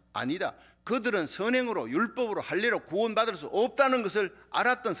구원받느냐? 아니다. 그들은 선행으로 율법으로 할례로 구원받을 수 없다는 것을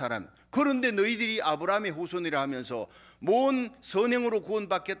알았던 사람. 그런데 너희들이 아브라함의 후손이라 하면서 뭔 선행으로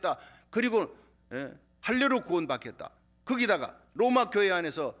구원받겠다, 그리고 할례로 구원받겠다, 거기다가 로마 교회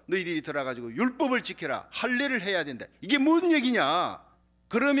안에서 너희들이 들어가지고 율법을 지켜라, 할례를 해야 된다, 이게 뭔 얘기냐?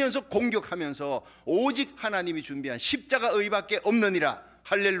 그러면서 공격하면서 오직 하나님이 준비한 십자가 의밖에 없느니라.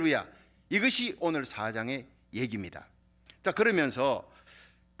 할렐루야. 이것이 오늘 4장의 얘기입니다. 자, 그러면서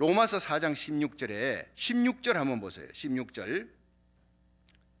로마서 4장 16절 한번 보세요. 16절.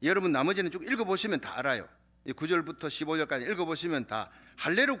 여러분 나머지는 쭉 읽어보시면 다 알아요. 9절부터 15절까지 읽어보시면 다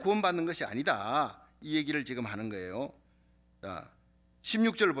할례로 구원받는 것이 아니다, 이 얘기를 지금 하는 거예요. 자,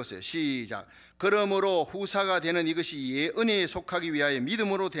 16절 보세요. 시작. 그러므로 후사가 되는 이것이 은혜에 속하기 위하여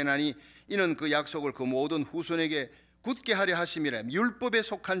믿음으로 되나니 이는 그 약속을 그 모든 후손에게 굳게 하려 하심이라. 율법에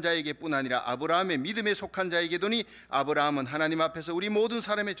속한 자에게 뿐 아니라 아브라함의 믿음에 속한 자에게도니 아브라함은 하나님 앞에서 우리 모든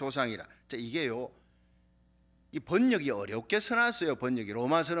사람의 조상이라. 자, 이게요, 이 번역이 어렵게 써놨어요. 번역이,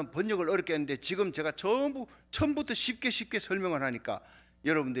 로마서는 번역을 어렵게 했는데 지금 제가 처음부터 쉽게 설명을 하니까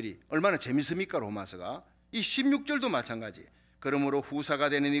여러분들이 얼마나 재밌습니까? 로마서가. 이 16절도 마찬가지. 그러므로 후사가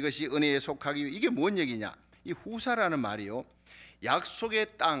되는 이것이 은혜에 속하기 위해. 이게 뭔 얘기냐? 이 후사라는 말이요,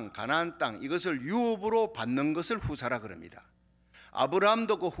 약속의 땅, 가나안 땅, 이것을 유업으로 받는 것을 후사라 그럽니다.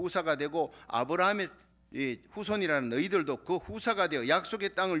 아브라함도 그 후사가 되고 아브라함의 후손이라는 너희들도 그 후사가 되어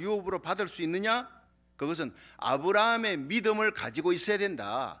약속의 땅을 유업으로 받을 수 있느냐? 그것은 아브라함의 믿음을 가지고 있어야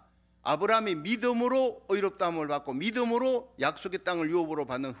된다. 아브라함이 믿음으로 의롭다함을 받고 믿음으로 약속의 땅을 유업으로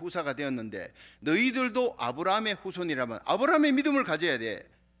받는 후사가 되었는데, 너희들도 아브라함의 후손이라면 아브라함의 믿음을 가져야 돼.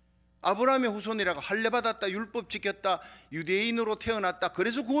 아브라함의 후손이라고 할례 받았다, 율법 지켰다, 유대인으로 태어났다,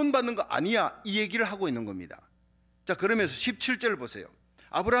 그래서 구원받는 거 아니야, 이 얘기를 하고 있는 겁니다. 자, 그러면서 17절 보세요.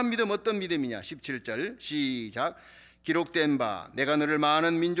 아브라함 믿음 어떤 믿음이냐? 17절 시작. 기록된 바 내가 너를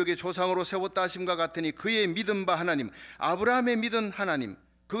많은 민족의 조상으로 세웠다 하심과 같으니 그의 믿은 바 하나님, 아브라함의 믿은 하나님,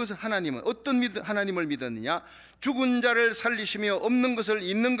 그것은 하나님은 어떤 하나님을 믿었느냐? 죽은 자를 살리시며 없는 것을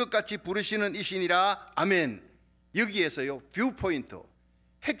있는 것 같이 부르시는 이시니라. 아멘. 여기에서요, 뷰포인트,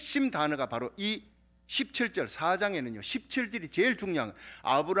 핵심 단어가 바로 이 17절 4장에는요 17절이 제일 중요한,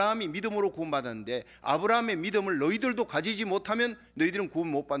 아브라함이 믿음으로 구원받았는데 아브라함의 믿음을 너희들도 가지지 못하면 너희들은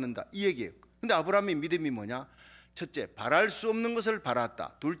구원 못 받는다, 이 얘기예요. 근데 아브라함의 믿음이 뭐냐? 첫째, 바랄 수 없는 것을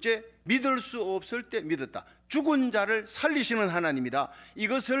바랐다. 둘째, 믿을 수 없을 때 믿었다. 죽은 자를 살리시는 하나님이다,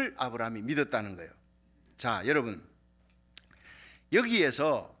 이것을 아브라함이 믿었다는 거예요. 자, 여러분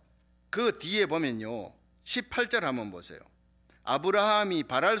여기에서 그 뒤에 보면요 18절 한번 보세요. 아브라함이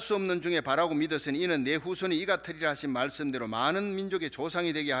바랄 수 없는 중에 바라고 믿었으니 이는 내 후손이 이같으리라 하신 말씀대로 많은 민족의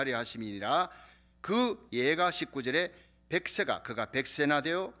조상이 되게 하려 하심이니라. 그 예가 19절에 백세가 그가 백세나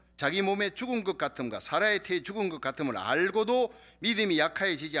되어 자기 몸에 죽은 것 같음과 사라의 태에 죽은 것 같음을 알고도 믿음이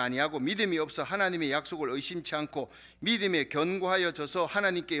약하여지지 아니하고 믿음이 없어 하나님의 약속을 의심치 않고 믿음에 견고하여 져서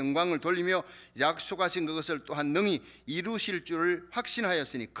하나님께 영광을 돌리며 약속하신 그것을 또한 능히 이루실 줄을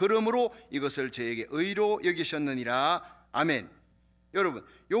확신하였으니 그러므로 이것을 저에게 의로 여기셨느니라. 아멘. 여러분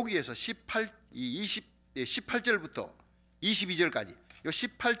여기에서 18절부터 22절까지, 요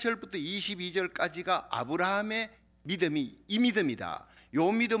 18절부터 22절까지가 아브라함의 믿음이 이 믿음이다,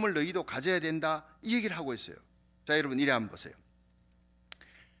 요 믿음을 너희도 가져야 된다, 이 얘기를 하고 있어요. 자, 여러분 이래 한번 보세요.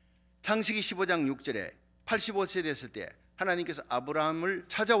 창세기 15장 6절에 85세 됐을 때 하나님께서 아브라함을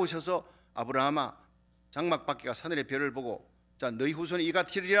찾아오셔서 아브라함아 장막 밖에가 하늘의 별을 보고 자 너희 후손이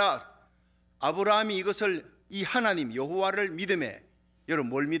이같으리라. 아브라함이 이것을 이 하나님 여호와를 믿음에, 여러분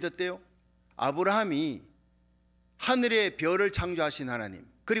뭘 믿었대요? 아브라함이 하늘의 별을 창조하신 하나님,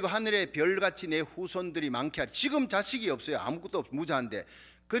 그리고 하늘의 별같이 내 후손들이 많게 하리. 지금 자식이 없어요. 아무것도 없어, 무자한데.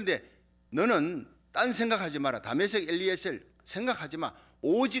 그런데 너는 딴 생각하지 마라. 다메섹 엘리에셀 생각하지 마.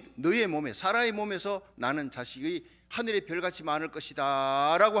 오직 너의 몸에, 사라의 몸에서 나는 자식이 하늘의 별같이 많을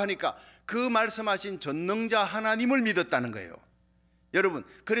것이다 라고 하니까 그 말씀하신 전능자 하나님을 믿었다는 거예요. 여러분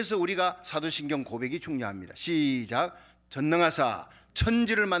그래서 우리가 사도신경 고백이 중요합니다. 시작. 전능하사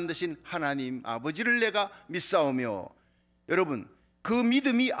천지를 만드신 하나님 아버지를 내가 믿사오며. 여러분 그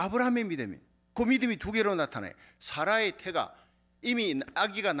믿음이 아브라함의 믿음이에요. 그 믿음이 두 개로 나타나요. 사라의 태가 이미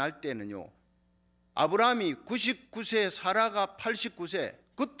아기가 날 때는요 아브라함이 99세, 사라가 89세,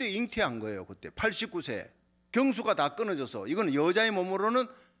 그때 잉태한 거예요. 그때 89세. 경수가 다 끊어져서 이거는 여자의 몸으로는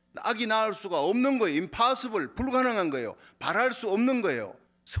아기 낳을 수가 없는 거예요. 임파서블, 불가능한 거예요. 바랄 수 없는 거예요.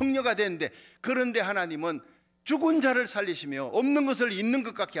 성녀가 됐는데, 그런데 하나님은 죽은 자를 살리시며 없는 것을 있는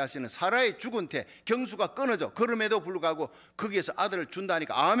것 같게 하시는 사라의 죽은 태, 경수가 끊어져. 그럼에도 불구하고 거기에서 아들을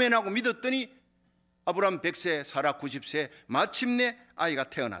준다니까 아멘하고 믿었더니 아브라함 100세, 사라 90세, 마침내 아이가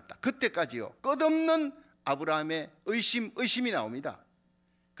태어났다. 그때까지요, 끝없는 아브라함의 의심이 나옵니다.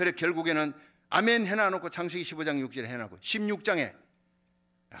 그래 결국에는 아멘 해놔놓고 창세기 15장 6절 해놔고 16장에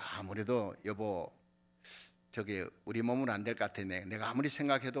아무래도 여보 저기 우리 몸은 안 될 것 같아. 내가 아무리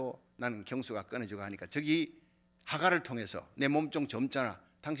생각해도 나는 경수가 끊어지고 하니까 저기 하갈을 통해서 내 몸 좀 젊잖아.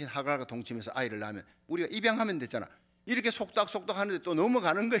 당신 하갈과 동침해서 아이를 낳으면 우리가 입양하면 되잖아. 이렇게 속닥속닥 하는데 또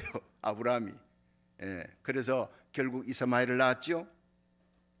넘어가는 거예요, 아브라함이. 예, 그래서 결국 이스마엘을 낳았죠.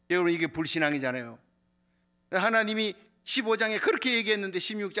 여러분 이게 불신앙이잖아요. 하나님이 15장에 그렇게 얘기했는데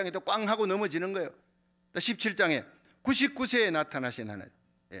 16장에 또 꽝 하고 넘어지는 거예요. 17장에 99세에 나타나신 하나님,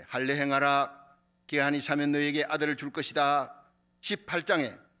 예, 할례 행하라, 기한이 차면 너에게 아들을 줄 것이다.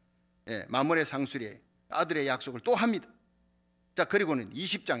 18장에 예, 마물의 상수리에 아들의 약속을 또 합니다. 자, 그리고는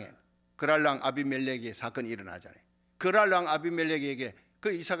 20장에 그랄랑 아비멜렉의 사건이 일어나잖아요. 그랄랑 아비멜렉에게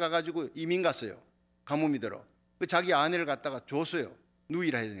그 이사 가가지고 이민 갔어요. 가뭄이 들어. 자기 아내를 갖다가 줬어요.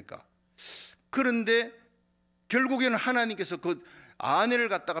 누이라 해야 되니까. 그런데 결국에는 하나님께서 그 아내를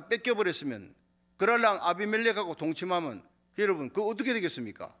갖다가 뺏겨버렸으면, 그랄랑 아비멜렉하고 동침하면 여러분 그거 어떻게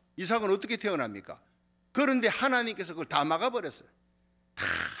되겠습니까? 이삭은 어떻게 태어납니까? 그런데 하나님께서 그걸 다 막아버렸어요. 다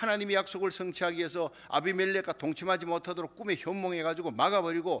하나님의 약속을 성취하기 위해서 아비멜렉과 동침하지 못하도록 꿈에 현몽해가지고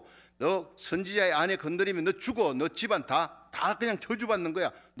막아버리고, 너 선지자의 아내 건드리면 너 죽어, 너 집안 다 그냥 저주받는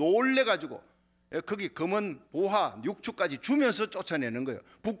거야. 놀래가지고 거기 검은 보화 6축까지 주면서 쫓아내는 거예요.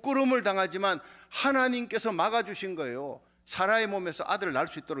 부끄러움을 당하지만 하나님께서 막아주신 거예요. 사라의 몸에서 아들을 낳을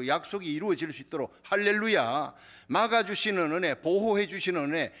수 있도록, 약속이 이루어질 수 있도록. 할렐루야. 막아주시는 은혜, 보호해 주시는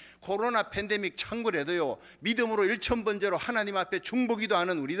은혜. 코로나 팬데믹 창궐해도요, 믿음으로 일천번제로 하나님 앞에 중보기도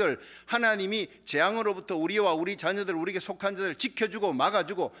하는 우리들, 하나님이 재앙으로부터 우리와 우리 자녀들, 우리에게 속한 자들 지켜주고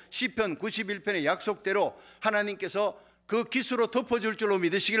막아주고 시편 91편의 약속대로 하나님께서 그 기수로 덮어줄 줄로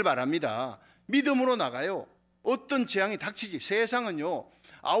믿으시길 바랍니다. 믿음으로 나가요. 어떤 재앙이 닥치지, 세상은요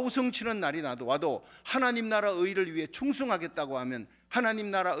아우성치는 날이 와도 하나님 나라 의를 위해 충성하겠다고 하면 하나님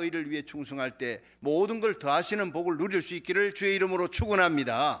나라 의를 위해 충성할 때 모든 걸 더하시는 복을 누릴 수 있기를 주의 이름으로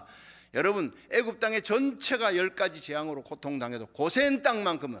축원합니다. 여러분, 애굽 땅의 전체가 10가지 재앙으로 고통당해도 고센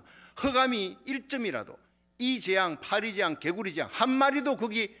땅만큼은 흑암이 1점이라도 이 재앙, 파리 재앙, 개구리 재앙 한 마리도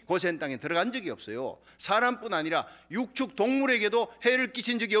거기 고센 땅에 들어간 적이 없어요. 사람뿐 아니라 육축 동물에게도 해를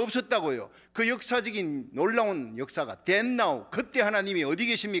끼친 적이 없었다고요. 그 역사적인 놀라운 역사가 댄나우, 그때 하나님이 어디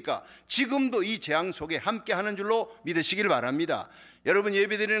계십니까? 지금도 이 재앙 속에 함께 하는 줄로 믿으시길 바랍니다. 여러분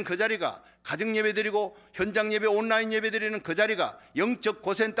예배드리는 그 자리가, 가정 예배드리고 현장 예배, 온라인 예배드리는 그 자리가 영적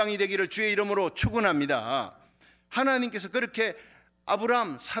고센 땅이 되기를 주의 이름으로 축원합니다. 하나님께서 그렇게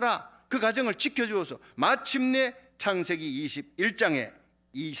아브라함, 사라 그 가정을 지켜주어서 마침내 창세기 21장에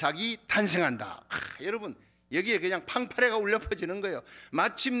이삭이 탄생한다. 여러분 여기에 그냥 팡파레가 울려 퍼지는 거예요.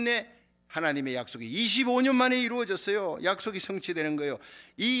 마침내 하나님의 약속이 25년 만에 이루어졌어요. 약속이 성취되는 거예요.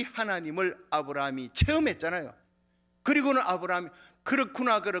 이 하나님을 아브라함이 체험했잖아요. 그리고는 아브라함이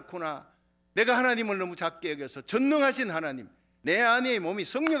그렇구나, 내가 하나님을 너무 작게 여겨서 전능하신 하나님, 내 아내의 몸이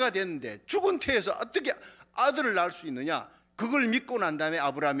성녀가 됐는데 죽은 태에서 어떻게 아들을 낳을 수 있느냐, 그걸 믿고 난 다음에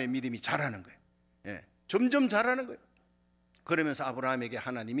아브라함의 믿음이 자라는 거예요. 예, 점점 자라는 거예요. 그러면서 아브라함에게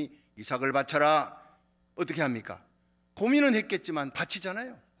하나님이 이삭을 바쳐라. 어떻게 합니까? 고민은 했겠지만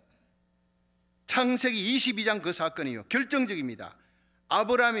바치잖아요. 창세기 22장 그 사건이요, 결정적입니다.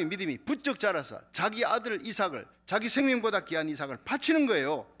 아브라함의 믿음이 부쩍 자라서 자기 아들 이삭을, 자기 생명보다 귀한 이삭을 바치는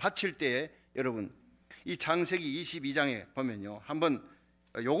거예요. 바칠 때에 여러분 이 창세기 22장에 보면요,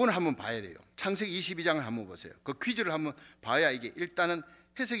 요거는 한번 봐야 돼요. 창세기 22장을 한번 보세요. 그 퀴즈를 한번 봐야 이게 일단은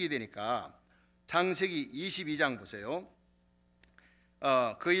해석이 되니까. 창세기 22장 보세요.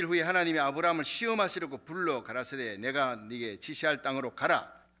 그 일 후에 하나님이 아브라함을 시험하시려고 불러 가라사대 내가 네게 지시할 땅으로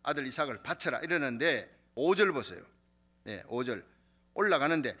가라, 아들 이삭을 바쳐라 이러는데 5절 보세요. 네, 5절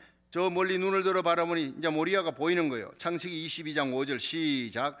올라가는데 저 멀리 눈을 들어 바라보니 이제 모리아가 보이는 거예요. 창세기 22장 5절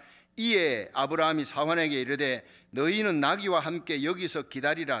시작. 이에 아브라함이 사환에게 이르되 너희는 나귀와 함께 여기서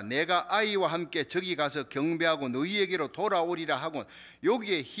기다리라, 내가 아이와 함께 저기 가서 경배하고 너희에게로 돌아오리라 하고,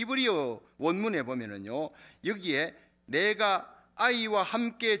 여기에 히브리어 원문에 보면은요, 여기에 내가 아이와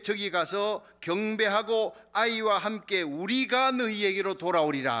함께 저기 가서 경배하고 아이와 함께 우리가 너희에게로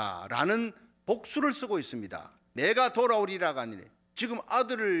돌아오리라 라는 복수를 쓰고 있습니다. 내가 돌아오리라가 아니라 지금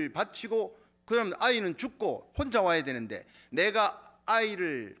아들을 바치고 그 다음 아이는 죽고 혼자 와야 되는데 내가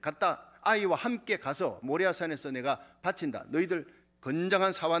아이를 갖다 아이와 함께 가서 모리아산에서 내가 바친다. 너희들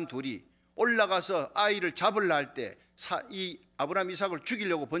건장한 사환 둘이 올라가서 아이를 잡으려 할 때 이 아브라함 이삭을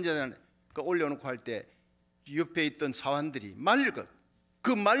죽이려고 번제단에 올려놓고 할 때 옆에 있던 사환들이 말릴 것,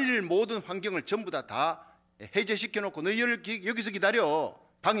 그 말릴 모든 환경을 전부 다 해제시켜 놓고 너희를 여기서 기다려,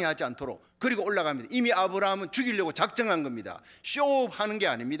 방해하지 않도록. 그리고 올라갑니다. 이미 아브라함은 죽이려고 작정한 겁니다. 쇼업하는 게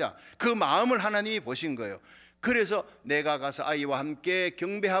아닙니다. 그 마음을 하나님이 보신 거예요. 그래서 내가 가서 아이와 함께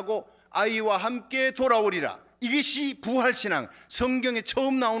경배하고 아이와 함께 돌아오리라. 이것이 부활신앙, 성경에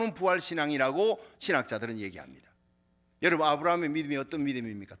처음 나오는 부활신앙이라고 신학자들은 얘기합니다. 여러분, 아브라함의 믿음이 어떤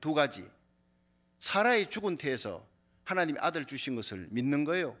믿음입니까? 두 가지. 사라의 죽은 태에서 하나님이 아들 주신 것을 믿는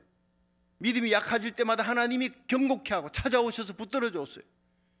거예요. 믿음이 약해질 때마다 하나님이 경고케 하고 찾아오셔서 붙들어 줬어요.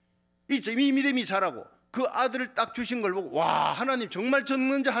 이 믿음이 자라고 그 아들을 딱 주신 걸 보고 와, 하나님 정말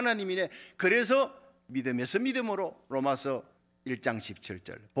전능자 하나님이네. 그래서 믿음에서 믿음으로, 로마서 1장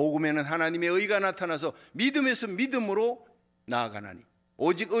 17절, 복음에는 하나님의 의가 나타나서 믿음에서 믿음으로 나아가나니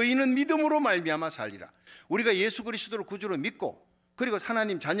오직 의인은 믿음으로 말미암아 살리라. 우리가 예수 그리스도를 구주로 믿고 그리고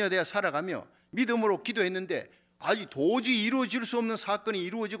하나님 자녀되어 살아가며 믿음으로 기도했는데 아직 도저히 이루어질 수 없는 사건이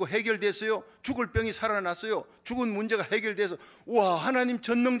이루어지고 해결됐어요. 죽을 병이 살아났어요. 죽은 문제가 해결돼서 우와, 하나님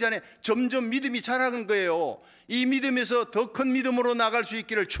전능자네. 점점 믿음이 자라는 거예요. 이 믿음에서 더 큰 믿음으로 나갈 수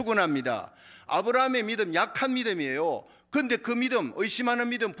있기를 축원합니다. 아브라함의 믿음 약한 믿음이에요. 그런데 그 믿음, 의심하는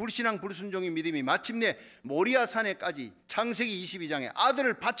믿음, 불신앙 불순종의 믿음이 마침내 모리아산에까지, 창세기 22장에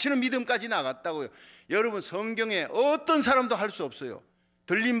아들을 바치는 믿음까지 나갔다고요. 여러분, 성경에 어떤 사람도 할 수 없어요.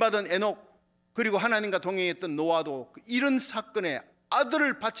 들림받은 에녹, 그리고 하나님과 동행했던 노아도 이런 사건에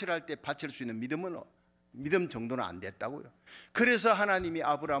아들을 바치라 할 때 바칠 수 있는 믿음 정도는 안 됐다고요. 그래서 하나님이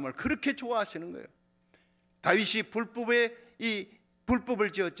아브라함을 그렇게 좋아하시는 거예요. 다윗이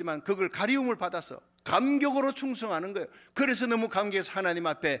불법을 지었지만 그걸 가리움을 받아서 감격으로 충성하는 거예요. 그래서 너무 감격해서 하나님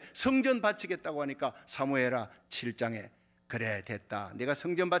앞에 성전 바치겠다고 하니까 사무엘하 7장에 그래 됐다, 내가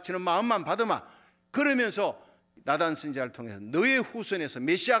성전 바치는 마음만 받으마. 그러면서 나단 선지자를 통해서 너의 후손에서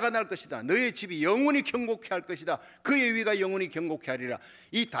메시아가 날 것이다. 너의 집이 영원히 경고케 할 것이다. 그의 위가 영원히 경고케 하리라.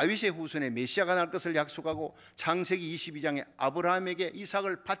 이 다윗의 후손에 메시아가 날 것을 약속하고 창세기 22장에 아브라함에게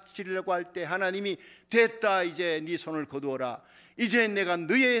이삭을 바치려고 할 때 하나님이 됐다, 이제 네 손을 거두어라. 이제 내가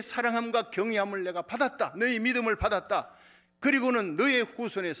너의 사랑함과 경외함을 내가 받았다. 너의 믿음을 받았다. 그리고는 너의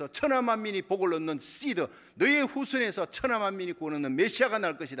후손에서 천하만민이 복을 얻는 시드, 너의 후손에서 천하만민이 구원 얻는 메시아가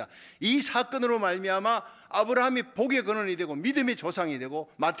날 것이다. 이 사건으로 말미암아 아브라함이 복의 근원이 되고 믿음의 조상이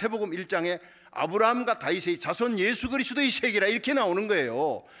되고 마태복음 1장에 아브라함과 다윗의 자손 예수 그리스도의 세계라 이렇게 나오는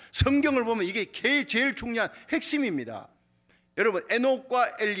거예요. 성경을 보면 이게 제일 중요한 핵심입니다. 여러분,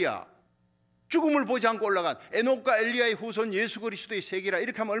 에녹과 엘리야, 죽음을 보지 않고 올라간 에녹과 엘리야의 후손 예수 그리스도의 세계라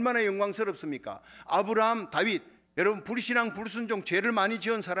이렇게 하면 얼마나 영광스럽습니까? 아브라함, 다윗, 여러분 불신앙 불순종 죄를 많이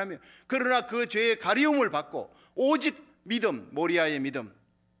지은 사람이에요. 그러나 그 죄의 가리움을 받고 오직 믿음, 모리아의 믿음,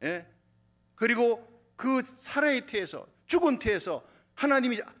 그리고 그 사라의 태에서, 죽은 태에서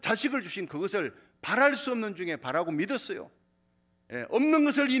하나님이 자식을 주신 그것을 바랄 수 없는 중에 바라고 믿었어요. 없는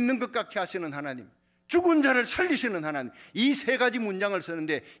것을 있는 것 같게 하시는 하나님, 죽은 자를 살리시는 하나님, 이 세 가지 문장을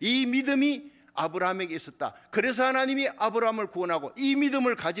쓰는데 이 믿음이 아브라함에게 있었다. 그래서 하나님이 아브라함을 구원하고 이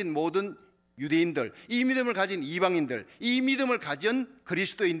믿음을 가진 모든 유대인들, 이 믿음을 가진 이방인들, 이 믿음을 가진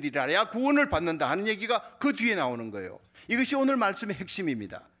그리스도인들이라야 구원을 받는다 하는 얘기가 그 뒤에 나오는 거예요. 이것이 오늘 말씀의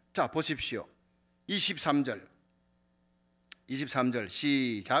핵심입니다. 자, 보십시오. 23절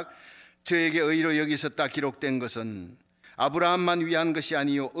시작. 저에게 의로 여기셨다 기록된 것은 아브라함만 위한 것이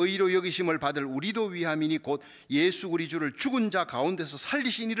아니요 의로 여기심을 받을 우리도 위함이니 곧 예수 우리 주를 죽은 자 가운데서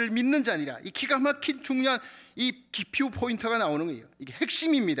살리신 이를 믿는 자니라. 이 기가 막힌 중요한 이 뷰 포인트가 나오는 거예요. 이게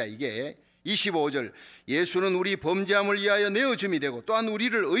핵심입니다. 이게 25절, 예수는 우리 범죄함을 위하여 내어줌이 되고 또한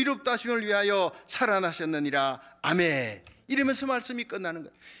우리를 의롭다 하심을 위하여 살아나셨느니라. 아멘. 이러면서 말씀이 끝나는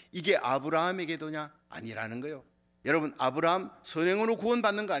거예요. 이게 아브라함에게도냐? 아니라는 거예요. 여러분, 아브라함 선행으로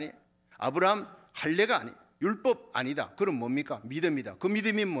구원받는 거 아니에요. 아브라함 할례가 아니에요. 율법 아니다. 그럼 뭡니까? 믿음이다. 그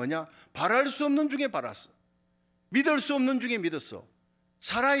믿음이 뭐냐? 바랄 수 없는 중에 바랐어. 믿을 수 없는 중에 믿었어.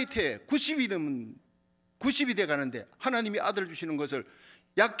 사라의 태 90이 돼 가는데 하나님이 아들 주시는 것을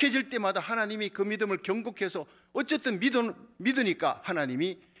약해질 때마다 하나님이 그 믿음을 경고해서 어쨌든 믿으니까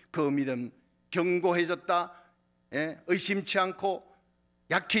하나님이 그 믿음 경고해졌다, 의심치 않고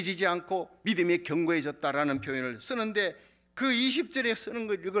약해지지 않고 믿음이 견고해졌다라는 표현을 쓰는데 그 20절에 쓰는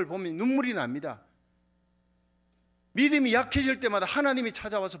이걸 보면 눈물이 납니다. 믿음이 약해질 때마다 하나님이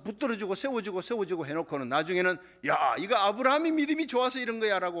찾아와서 붙들어주고 세워주고 해놓고는 나중에는 야, 이거 아브라함이 믿음이 좋아서 이런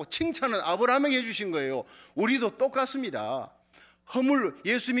거야 라고 칭찬은 아브라함에게 해주신 거예요. 우리도 똑같습니다. 허물,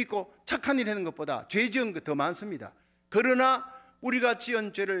 예수 믿고 착한 일 하는 것보다 죄 지은 것 더 많습니다. 그러나 우리가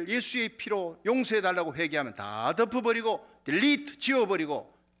지은 죄를 예수의 피로 용서해 달라고 회개하면 다 덮어버리고 딜리트,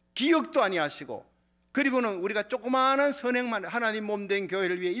 지워버리고 기억도 아니하시고, 그리고는 우리가 조그마한 선행만, 하나님 몸된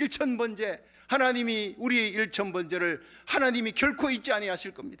교회를 위해 일천번제, 하나님이 우리의 일천번제를 하나님이 결코 잊지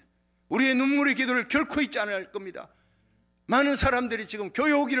아니하실 겁니다. 우리의 눈물의 기도를 결코 잊지 않을 겁니다. 많은 사람들이 지금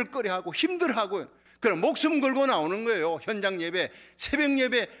교회 오기를 꺼려하고 힘들어하고, 그럼 목숨 걸고 나오는 거예요. 현장 예배, 새벽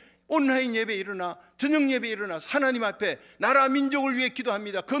예배, 온라인 예배 일어나, 저녁 예배 일어나서 하나님 앞에 나라 민족을 위해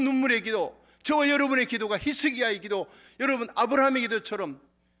기도합니다. 그 눈물의 기도, 저와 여러분의 기도가 히스기야의 기도, 여러분 아브라함의 기도처럼,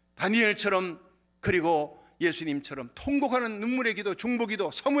 다니엘처럼, 그리고 예수님처럼 통곡하는 눈물의 기도,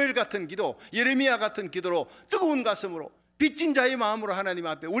 중보기도, 사무엘 같은 기도, 예레미야 같은 기도로 뜨거운 가슴으로 빚진 자의 마음으로 하나님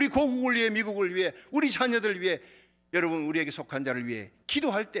앞에 우리 고국을 위해, 미국을 위해, 우리 자녀들 위해, 여러분 우리에게 속한 자를 위해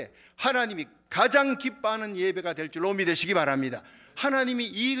기도할 때 하나님이 가장 기뻐하는 예배가 될 줄로 믿으시기 바랍니다. 하나님이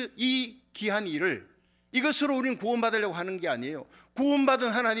이 귀한 일을, 이것으로 우리는 구원받으려고 하는 게 아니에요. 구원받은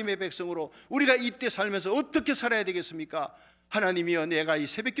하나님의 백성으로 우리가 이때 살면서 어떻게 살아야 되겠습니까? 하나님이여, 내가 이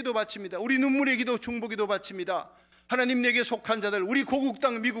새벽기도 바칩니다. 우리 눈물의 기도, 중보기도 바칩니다. 하나님, 내게 속한 자들, 우리 고국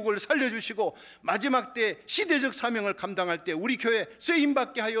땅 미국을 살려주시고 마지막 때 시대적 사명을 감당할 때 우리 교회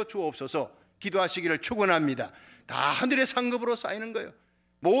쓰임받게 하여 주옵소서 기도하시기를 축원합니다. 다 하늘의 상급으로 쌓이는 거예요.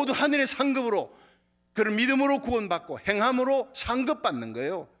 모두 하늘의 상급으로, 그런 믿음으로 구원받고 행함으로 상급받는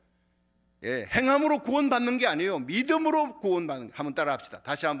거예요. 예, 행함으로 구원받는 게 아니에요. 믿음으로 구원받는 거. 한번 따라 합시다.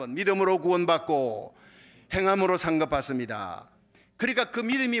 다시 한번. 믿음으로 구원받고 행함으로 상급받습니다. 그러니까 그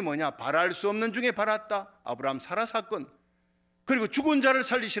믿음이 뭐냐? 바랄 수 없는 중에 바랐다. 아브라함 사라 사건. 그리고 죽은 자를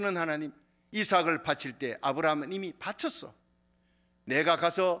살리시는 하나님. 이삭을 바칠 때 아브라함은 이미 바쳤어. 내가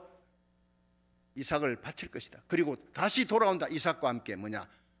가서 이삭을 바칠 것이다. 그리고 다시 돌아온다. 이삭과 함께 뭐냐?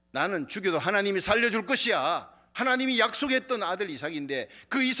 나는 죽여도 하나님이 살려줄 것이야. 하나님이 약속했던 아들 이삭인데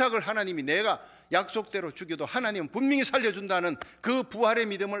그 이삭을 하나님이 내가 약속대로 죽여도 하나님은 분명히 살려준다는 그 부활의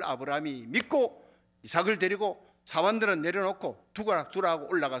믿음을 아브라함이 믿고 이삭을 데리고 사환들은 내려놓고 두라하고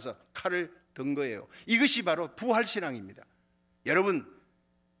올라가서 칼을 든 거예요. 이것이 바로 부활신앙입니다. 여러분,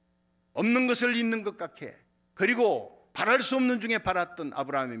 없는 것을 있는 것 같게, 그리고 바랄 수 없는 중에 바랐던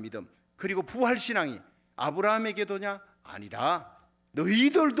아브라함의 믿음, 그리고 부활신앙이 아브라함의 기도냐? 아니라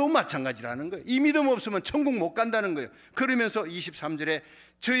너희들도 마찬가지라는 거예요. 이 믿음 없으면 천국 못 간다는 거예요. 그러면서 23절에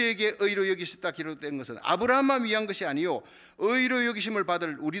저에게 의로 여기셨다 기록된 것은 아브라함만 위한 것이 아니요 의로 여기심을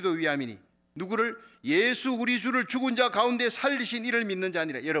받을 우리도 위함이니, 누구를? 예수 우리 주를 죽은 자 가운데 살리신 이를 믿는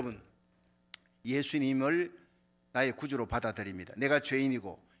자니라. 여러분, 예수님을 나의 구주로 받아들입니다. 내가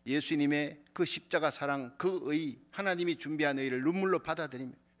죄인이고 예수님의 그 십자가 사랑, 그 의, 하나님이 준비한 의를 눈물로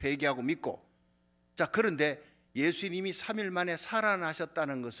받아들입니다. 회개하고 믿고. 자, 그런데 예수님이 3일 만에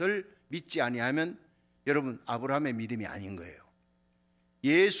살아나셨다는 것을 믿지 아니하면 여러분, 아브라함의 믿음이 아닌 거예요.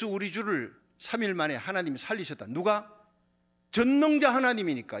 예수 우리 주를 3일 만에 하나님이 살리셨다. 누가? 전능자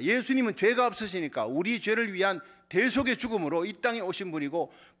하나님이니까. 예수님은 죄가 없으시니까 우리 죄를 위한 대속의 죽음으로 이 땅에 오신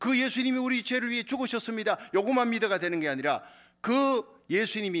분이고, 그 예수님이 우리 죄를 위해 죽으셨습니다. 요것만 믿어가 되는 게 아니라 그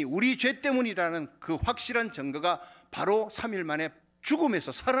예수님이 우리 죄 때문이라는 그 확실한 증거가 바로 3일 만에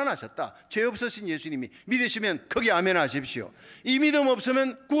죽음에서 살아나셨다. 죄 없으신 예수님이 믿으시면 거기 아멘 하십시오. 이 믿음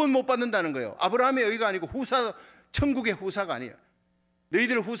없으면 구원 못 받는다는 거예요. 아브라함의 의가 아니고 후사, 천국의 후사가 아니에요.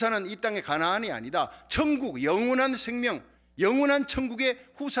 너희들 후사는 이 땅의 가나안이 아니다. 천국, 영원한 생명, 영원한 천국의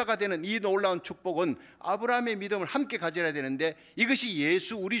후사가 되는 이 놀라운 축복은 아브라함의 믿음을 함께 가져야 되는데, 이것이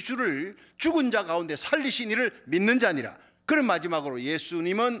예수 우리 주를 죽은 자 가운데 살리신 이를 믿는 자니라. 그런 마지막으로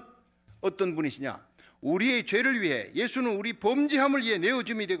예수님은 어떤 분이시냐? 우리의 죄를 위해, 예수는 우리 범죄함을 위해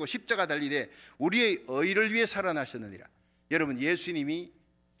내어줌이 되고 십자가 달리되 우리의 의를 위해 살아나셨느니라. 여러분, 예수님이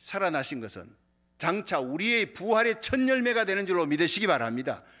살아나신 것은 장차 우리의 부활의 첫 열매가 되는 줄로 믿으시기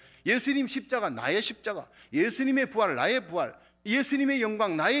바랍니다. 예수님 십자가 나의 십자가, 예수님의 부활 나의 부활, 예수님의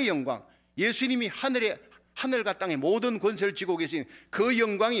영광 나의 영광, 예수님이 하늘과 땅의 모든 권세를 쥐고 계신 그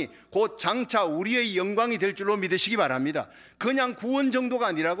영광이 곧 장차 우리의 영광이 될 줄로 믿으시기 바랍니다. 그냥 구원 정도가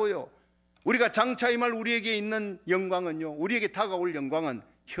아니라고요. 우리가 장차 임할 우리에게 있는 영광은요, 우리에게 다가올 영광은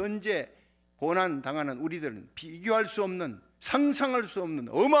현재 고난 당하는 우리들은 비교할 수 없는, 상상할 수 없는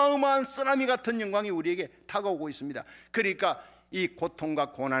어마어마한 쓰나미 같은 영광이 우리에게 다가오고 있습니다. 그러니까 이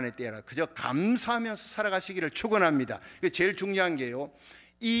고통과 고난의 때라 그저 감사하면서 살아가시기를 축원합니다. 제일 중요한 게요,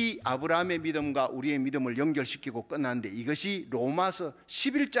 이 아브라함의 믿음과 우리의 믿음을 연결시키고 끝났는데, 이것이 로마서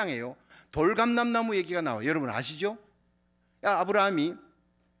 11장이에요. 돌감람나무 얘기가 나와요. 여러분 아시죠? 야, 아브라함이,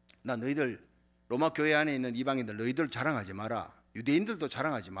 나 너희들 로마 교회 안에 있는 이방인들 너희들 자랑하지 마라, 유대인들도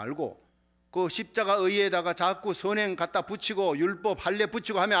자랑하지 말고 그 십자가 의에다가 자꾸 선행 갖다 붙이고 율법 할례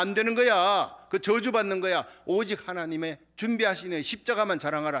붙이고 하면 안 되는 거야. 그 저주받는 거야. 오직 하나님의 준비하시는 십자가만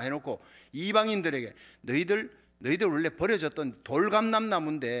자랑하라 해놓고 이방인들에게 너희들 원래 버려졌던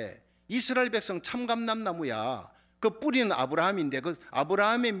돌감람나무인데 이스라엘 백성 참감람나무야. 그 뿌리는 아브라함인데 그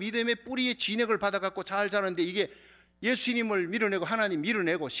아브라함의 믿음의 뿌리의 진액을 받아갖고 잘 자랐는데 이게 예수님을 밀어내고 하나님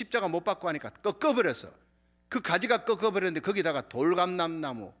밀어내고 십자가 못 받고 하니까 꺾어버렸어. 그 가지가 꺾어버렸는데 거기다가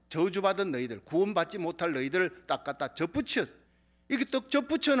돌감람나무, 저주받은 너희들, 구원받지 못할 너희들 딱 갖다 접붙여, 이렇게 딱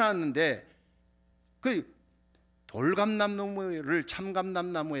접붙여 놨는데 그 돌감람나무를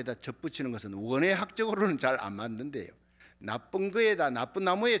참감람나무에다 접붙이는 것은 원예학적으로는 잘 안 맞는데요. 나쁜 거에다, 나쁜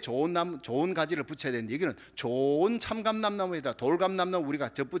나무에 좋은 가지를 붙여야 되는데 여기는 좋은 참감람나무에다 돌감람나무 우리가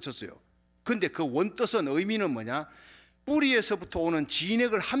접붙였어요. 근데 그 원뜻은 의미는 뭐냐? 뿌리에서부터 오는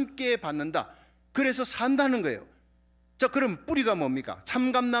진액을 함께 받는다. 그래서 산다는 거예요. 자, 그럼 뿌리가 뭡니까?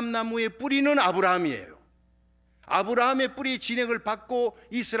 참감람나무의 뿌리는 아브라함이에요. 아브라함의 뿌리 진액을 받고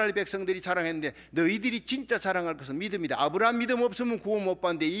이스라엘 백성들이 자랑했는데 너희들이 진짜 자랑할 것은 믿음이다. 아브라함 믿음 없으면 구원 못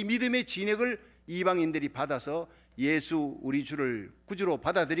받는데 이 믿음의 진액을 이방인들이 받아서 예수 우리 주를 구주로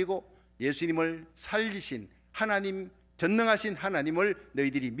받아들이고 예수님을 살리신 하나님, 전능하신 하나님을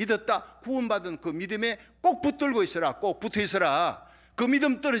너희들이 믿었다. 구원받은 그 믿음에 꼭 붙들고 있어라. 꼭 붙어 있어라. 그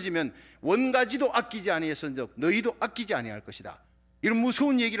믿음 떨어지면 원가지도 아끼지 아니했은즉 너희도 아끼지 아니할 것이다. 이런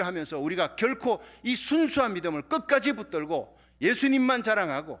무서운 얘기를 하면서 우리가 결코 이 순수한 믿음을 끝까지 붙들고 예수님만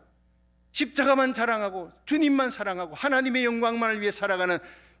자랑하고 십자가만 자랑하고 주님만 사랑하고 하나님의 영광만을 위해 살아가는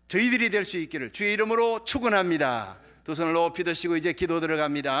저희들이 될 수 있기를 주의 이름으로 축원합니다. 두 손을 높이 드시고 이제 기도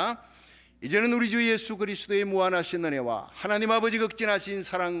들어갑니다. 이제는 우리 주 예수 그리스도의 무한하신 은혜와 하나님 아버지 극진하신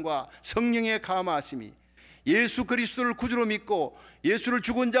사랑과 성령의 감화하심이 예수 그리스도를 구주로 믿고 예수를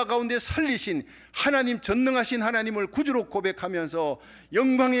죽은 자 가운데 살리신 하나님, 전능하신 하나님을 구주로 고백하면서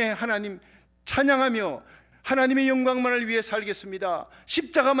영광의 하나님 찬양하며 하나님의 영광만을 위해 살겠습니다.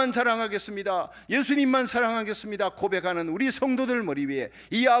 십자가만 자랑하겠습니다. 예수님만 사랑하겠습니다. 고백하는 우리 성도들 머리 위에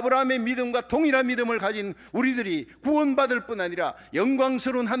이 아브라함의 믿음과 동일한 믿음을 가진 우리들이 구원받을 뿐 아니라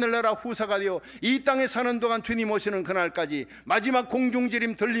영광스러운 하늘나라 후사가 되어 이 땅에 사는 동안 주님 오시는 그날까지 마지막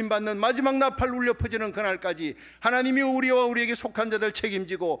공중지림 들림받는 마지막 나팔 울려 퍼지는 그날까지 하나님이 우리와 우리에게 속한 자들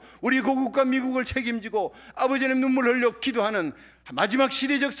책임지고 우리 고국과 미국을 책임지고 아버지의 눈물 흘려 기도하는 마지막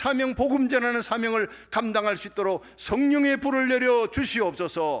시대적 사명, 복음 전하는 사명을 감당할 수 있도록 성령의 불을 내려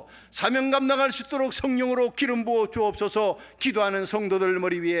주시옵소서. 사명 감당할 수 있도록 성령으로 기름 부어 주옵소서. 기도하는 성도들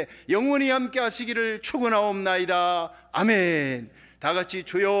머리 위에 영원히 함께 하시기를 축원하옵나이다. 아멘. 다 같이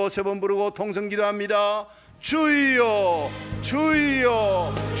주여 세 번 부르고 통성 기도합니다. 주여,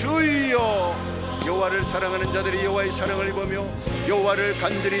 주여, 주여. 여호와를 사랑하는 자들이 여호와의 사랑을 입으며 여호와를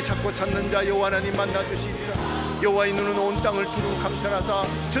간절히 찾고 찾는 자 여호와 하나님 만나 주시리라. 여호와의 눈은 온 땅을 두루 감찰하사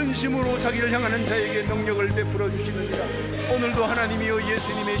전심으로 자기를 향하는 자에게 능력을 베풀어 주시느니라. 오늘도 하나님이여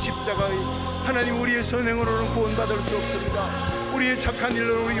예수님의 십자가의 하나님 우리의 선행으로는 구원받을 수 없습니다. 우리의 착한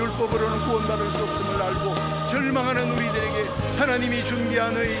일로 우리 율법으로는 구원받을 수 없음을 알고 절망하는 우리들에게 하나님이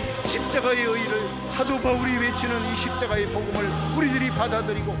준비한 의 십자가의 의를 사도 바울이 외치는 이 십자가의 복음을 우리들이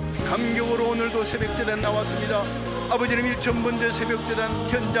받아들이고 감격으로 오늘도 새벽제단 나왔습니다. 아버지는 일천번제 새벽제단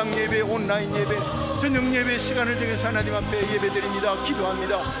현장 예배, 온라인 예배, 저녁 예배 시간을 정해서 하나님 앞에 예배드립니다.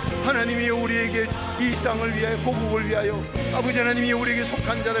 기도합니다. 하나님이여 우리에게 이 땅을 위하여 고국을 위하여 아버지 하나님이 우리에게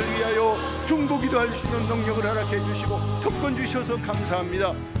속한 자들 위하여 중보기도할 수 있는 능력을 허락해 주시고 특권 주셔서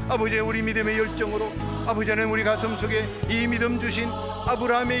감사합니다. 아버지 우리 믿음의 열정으로 아버지 하나님 우리 가슴 속에 이 믿음 주신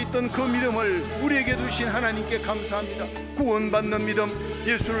아브라함에 있던 그 믿음을 우리에게 주신 하나님께 감사합니다. 구원받는 믿음,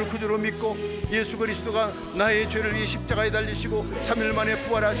 예수를 구주로 믿고 예수 그리스도가 나의 죄를 위해 십자가에 달리시고 3일 만에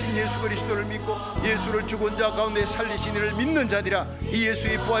부활하신 예수 그리스도를 믿고 예수를 죽은 자 가운데 살리신 이를 믿는 자들아 이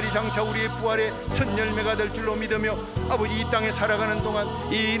예수의 부활이 장차 우리의 부활의 첫 열매가 될 줄로 믿으며 아버지 이 땅에 살아가는 동안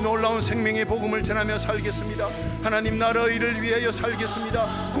이 놀라운 생명의 복음을 전하며 살겠습니다. 하나님 나라의 일을 위하여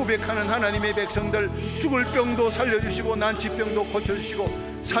살겠습니다. 고백하는 하나님의 백성들 죽을 병도 살려주시고 난치병도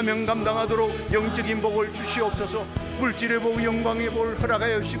고쳐주시고 사명 감당하도록 영적인 복을 주시옵소서. 물질의 복, 영광의 복을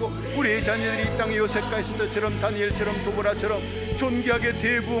허락하여 주시고 우리의 자녀들이 이 땅의 요셉과 에스더처럼 다니엘처럼 두보라처럼 존귀하게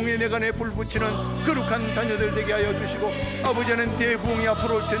대부흥의 내간에 불붙이는 거룩한 자녀들 되게 하여 주시고 아버지는 대부흥이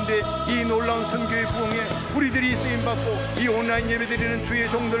앞으로 올 텐데 이 놀라운 선교의 부흥에 우리들이 쓰임받고 이 온라인 예배드리는 주의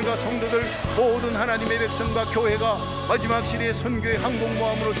종들과 성도들 모든 하나님의 백성과 교회가 마지막 시대의 선교의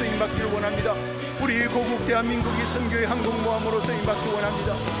항공모함으로 쓰임받기를 원합니다. 우리 고국 대한민국이 선교의 항공모함으로 쓰임받기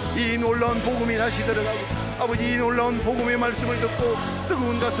원합니다. 이 놀라운 복음이 다시 들어가고 아버지 이 놀라운 복음의 말씀을 듣고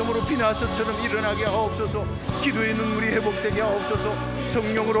뜨거운 가슴으로 비나서처럼 일어나게 하옵소서. 기도의 눈물이 회복되게 하옵소서.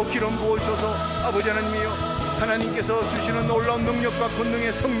 성령으로 기름 부으셔서 아버지 하나님이여 하나님께서 주시는 놀라운 능력과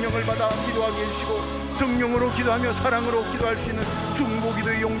권능의 성령을 받아 기도하게 해주시고 성령으로 기도하며 사랑으로 기도할 수 있는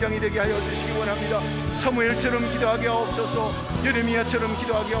중보기도의 용장이 되게 하여 주시기 원합니다. 사무엘처럼 기도하게 하옵소서. 예레미야처럼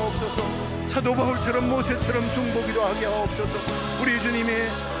기도하게 하옵소서. 사도 바울처럼 모세처럼 중보기도하게 하옵소서. 우리 주님의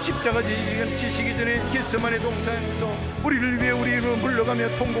십자가 지시기 전에 겟세마네 동산에서 우리를 위해 우리로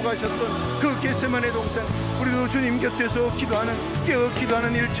물러가며 통곡하셨던 그 겟세마네 동산, 우리도 주님 곁에서 기도하는 깨어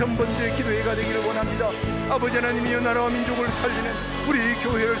기도하는 일천번제 기도회가 되기를 원합니다. 아버지 하나님이여, 나라와 민족을 살리는, 우리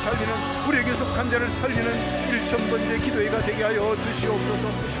교회를 살리는, 우리에게 속한 자를 살리는 일천번제 기도회가 되게 하여 주시옵소서.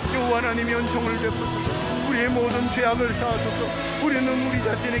 여호와 하나님의 은총을 베푸소서. 우리의 모든 죄악을 사하소서. 우리는 우리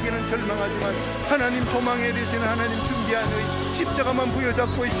자신에게는 절망하지만 하나님 소망에 대해서는 하나님 준비한 의 십자가만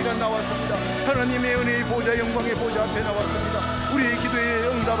부여잡고 이 시간 나왔습니다. 하나님의 은혜의 보좌, 영광의 보좌 앞에 나왔습니다. 우리의 기도에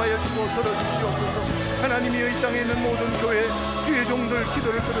응답하여 주시고 들어주시옵소서. 하나님이여, 이 땅에 있는 모든 교회 주의 종들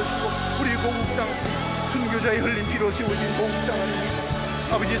기도를 들으시고 우리 고국 땅 순교자의 흘린 피로 세워진 고국 땅 하나님,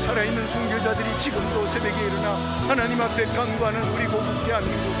 아버지 살아있는 순교자들이 지금도 새벽에 일어나 하나님 앞에 간구하는 우리 고국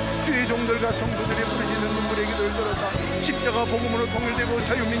대한민국 주의 종들과 성도들의 부르짖는 눈물의 기도를 들어서 십자가 복음으로 통일되고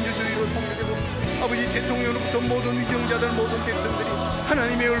자유민주주의로 통일되고 아버지 대통령으로부터 모든 위정자들 모든 백성들이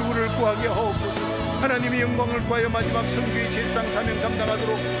하나님의 얼굴을 구하게 하옵소서. 하나님의 영광을 구하여 마지막 선교의 제상 사명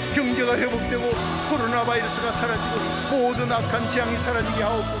감당하도록 경제가 회복되고 코로나 바이러스가 사라지고 모든 악한 재앙이 사라지게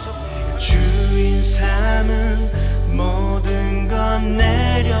하옵소서. 주인 삼은 모든 건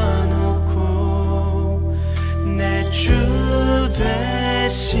내려놓고 내 주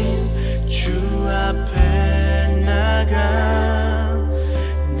대신 주 앞에 나가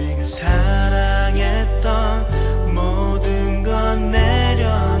내가 사랑했던 모든 건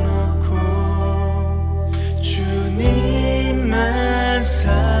내려놓고 주님만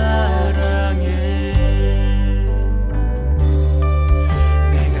사랑해.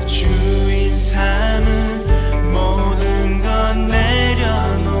 내가 주인 삼은 모든 건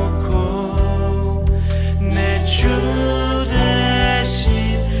내려놓고 내 주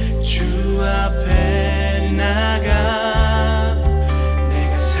대신 주 앞에 나가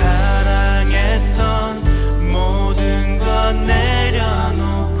내가 사랑했던 모든 건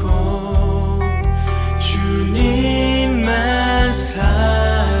내려놓고 주님만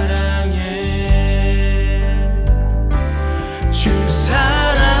사랑해. 주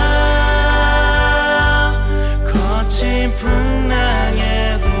사랑 거친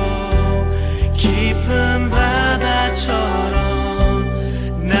풍랑에도 깊은 바다처럼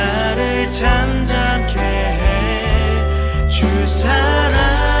나를 잠잠케 해. 주 사랑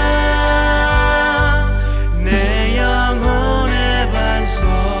내 영혼의 반석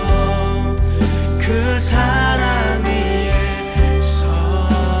그 사랑 위에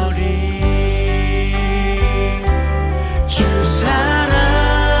서리. 주 사랑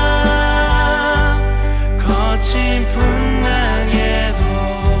거친 풍랑에도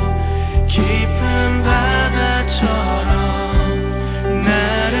깊은 바다처럼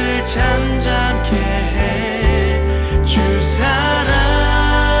나를 잠잠케 해. 주 사랑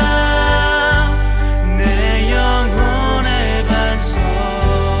내 영혼의 반석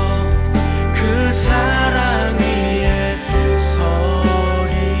그 사랑 위에 서리.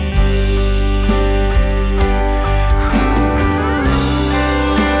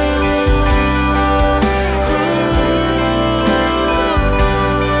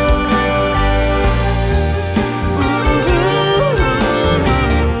 주 사랑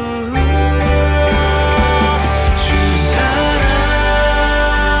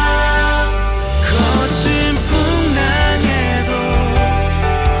거친 풍랑에도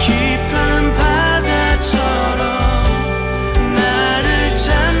깊은 바다처럼 나를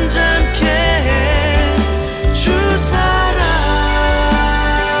잠잠케 해. 주 사랑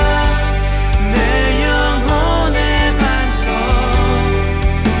내 영혼의 반석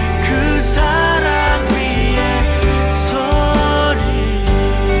그 사랑 위에 서리.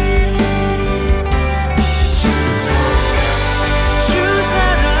 주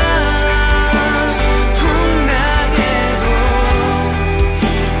사랑 풍랑에도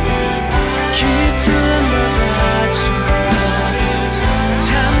깊은 바다처럼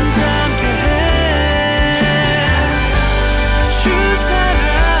잠잠케 해. 주 사랑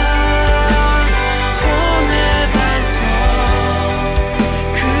혼의 반석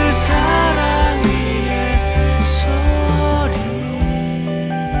그 사랑 위에 서리.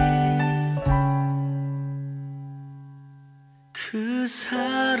 그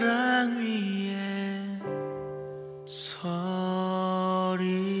사랑 위에 서리.